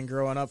type thing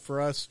growing up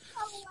for us.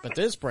 But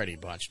this Brady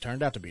bunch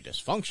turned out to be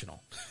dysfunctional.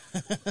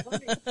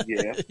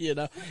 Yeah. You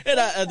know,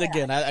 and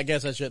again, I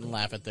guess I shouldn't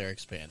laugh at their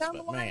expense,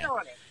 but man,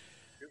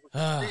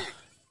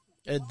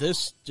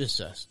 this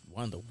just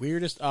one of the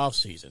weirdest off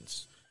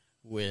seasons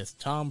with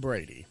Tom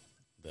Brady,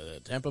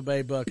 the Tampa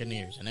Bay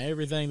Buccaneers, and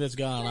everything that's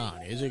gone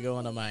on. Is he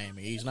going to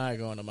Miami? He's not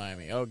going to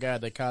Miami. Oh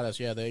God, they caught us.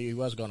 Yeah, he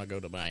was going to go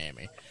to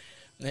Miami.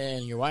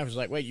 And your wife was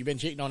like, "Wait, you've been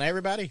cheating on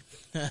everybody?"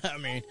 I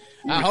mean,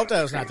 I hope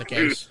that was not the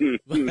case.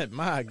 But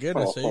my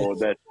goodness,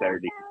 that's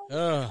dirty.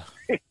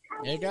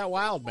 It got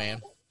wild,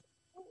 man.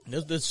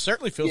 This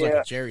certainly feels like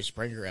a Jerry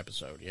Springer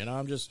episode. You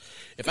know,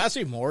 if I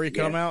see Maury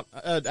come out,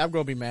 I'm going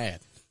to be mad.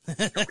 I'm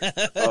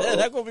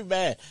going to be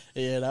mad,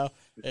 you know.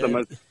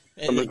 Someone's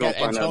got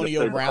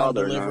Antonio Brown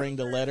delivering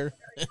the letter.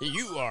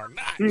 You are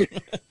not. Wait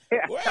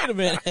a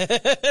minute.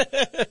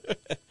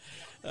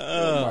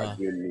 Oh, my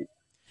goodness.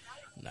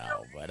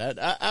 No, but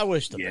I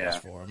wish the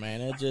best for him,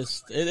 man.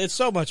 It's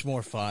so much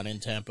more fun in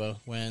Tampa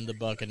when the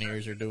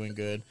Buccaneers are doing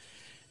good,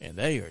 and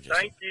they are just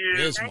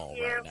abysmal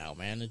right now,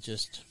 man. It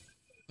just.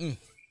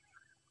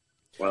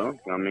 Well,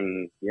 I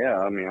mean,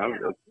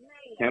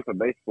 Tampa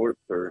Bay sports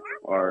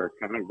are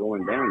kind of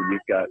going down.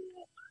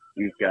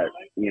 You've got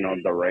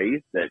the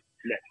Rays that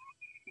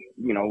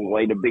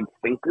laid a big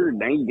stinker.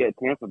 Now you got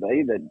Tampa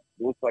Bay that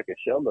looks like a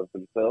shell of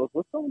themselves.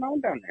 What's going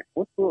on down there?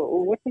 What's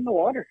in the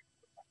water?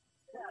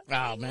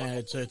 Oh man,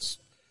 it's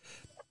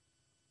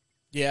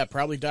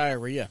probably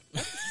diarrhea.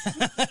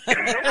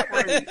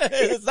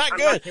 It's not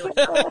good.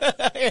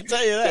 I can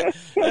tell you that.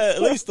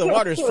 At least the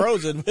water's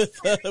frozen with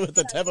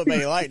the Tampa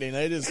Bay Lightning.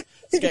 They just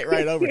skate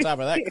right over top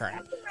of that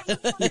crap.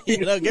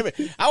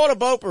 I want a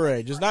boat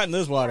parade, just not in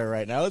this water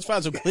right now. Let's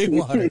find some clean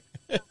water.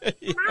 I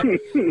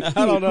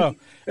don't know.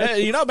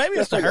 Maybe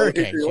it's the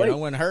hurricanes.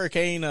 When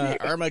Hurricane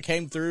Irma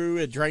came through,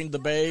 it drained the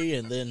bay,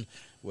 and then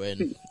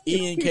when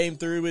Ian came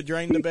through, it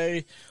drained the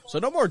bay. So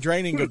no more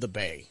draining of the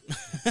bay.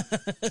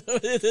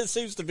 It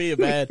seems to be a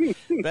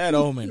bad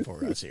omen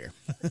for us here.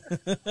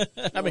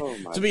 I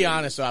mean, to be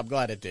honest, I'm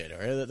glad it did.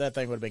 Or that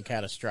thing would have been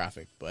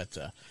catastrophic. But,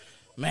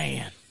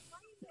 man,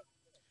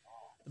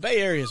 the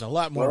Bay Area is a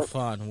lot more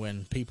fun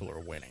when people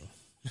are winning.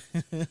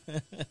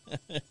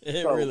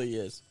 It really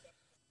is.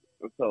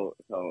 So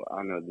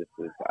I know this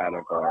is out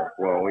of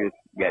it's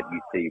got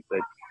UC,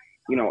 but,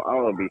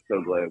 I'll be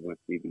so glad when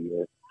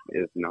CBS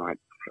is not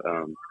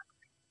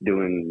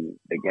doing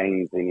the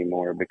games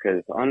anymore,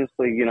 because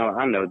honestly,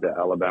 I know the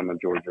Alabama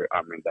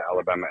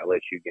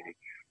LSU game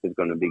is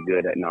going to be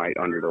good at night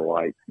under the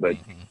lights, but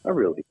I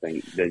really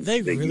think that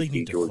they the really UC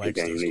need to Georgia flex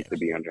game these needs games.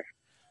 to be under.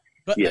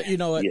 But you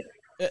know what? Yes.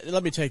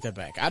 Let me take that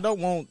back. I don't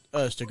want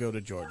us to go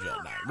to Georgia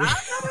at night.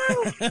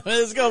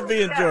 It's going to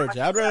be in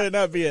Georgia. I'd rather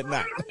not be at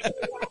night.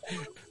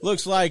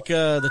 Looks like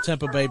the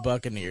Tampa Bay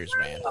Buccaneers,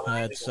 man.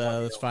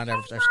 Let's find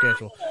out their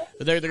schedule.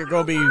 They're going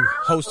to be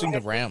hosting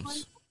the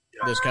Rams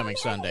this coming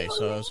Sunday,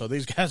 so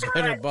these guys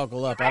better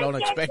buckle up. I don't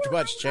expect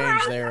much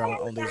change there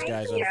on these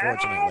guys,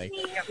 unfortunately.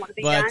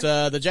 But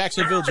the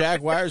Jacksonville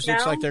Jaguars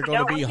looks like they're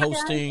going to be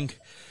hosting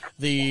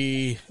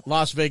the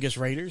Las Vegas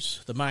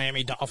Raiders, the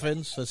Miami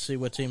Dolphins. Let's see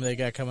what team they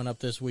got coming up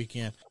this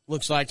weekend.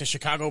 Looks like the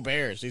Chicago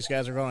Bears. These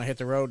guys are going to hit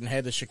the road and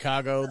head to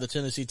Chicago. The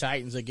Tennessee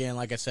Titans, again,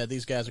 like I said,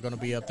 these guys are going to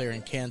be up there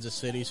in Kansas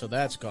City, so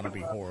that's going to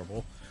be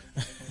horrible.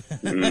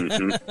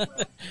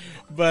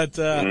 But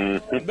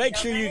make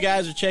sure you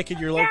guys are checking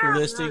your local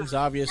listings.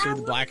 Obviously,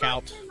 the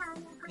blackout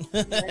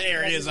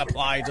areas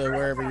apply to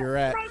wherever you're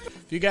at.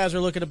 If you guys are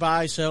looking to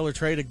buy, sell, or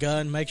trade a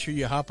gun, make sure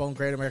you hop on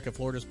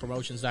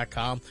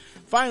GreatAmericanFloridaPromotions.com.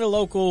 Find a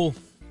local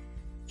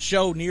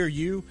show near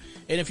you.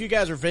 And if you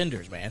guys are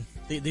vendors, man,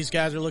 these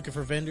guys are looking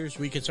for vendors,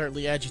 we can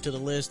certainly add you to the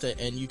list,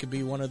 and you can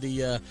be one of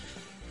the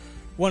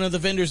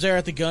vendors there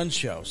at the gun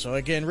show. So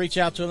again, reach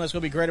out to them. That's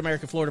going to be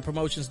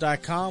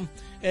GreatAmericanFloridaPromotions.com.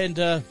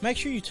 And make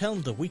sure you tell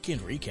them the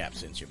weekend recap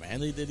sent you, man.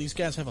 These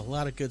guys have a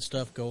lot of good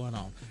stuff going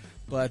on.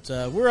 But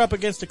we're up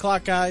against the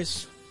clock,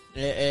 guys.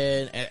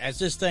 And as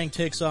this thing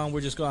ticks on, we're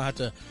just going to have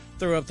to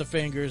throw up the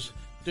fingers.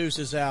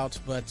 Deuces out.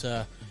 But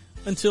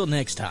until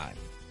next time,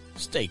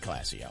 stay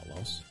classy,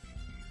 Outlaws.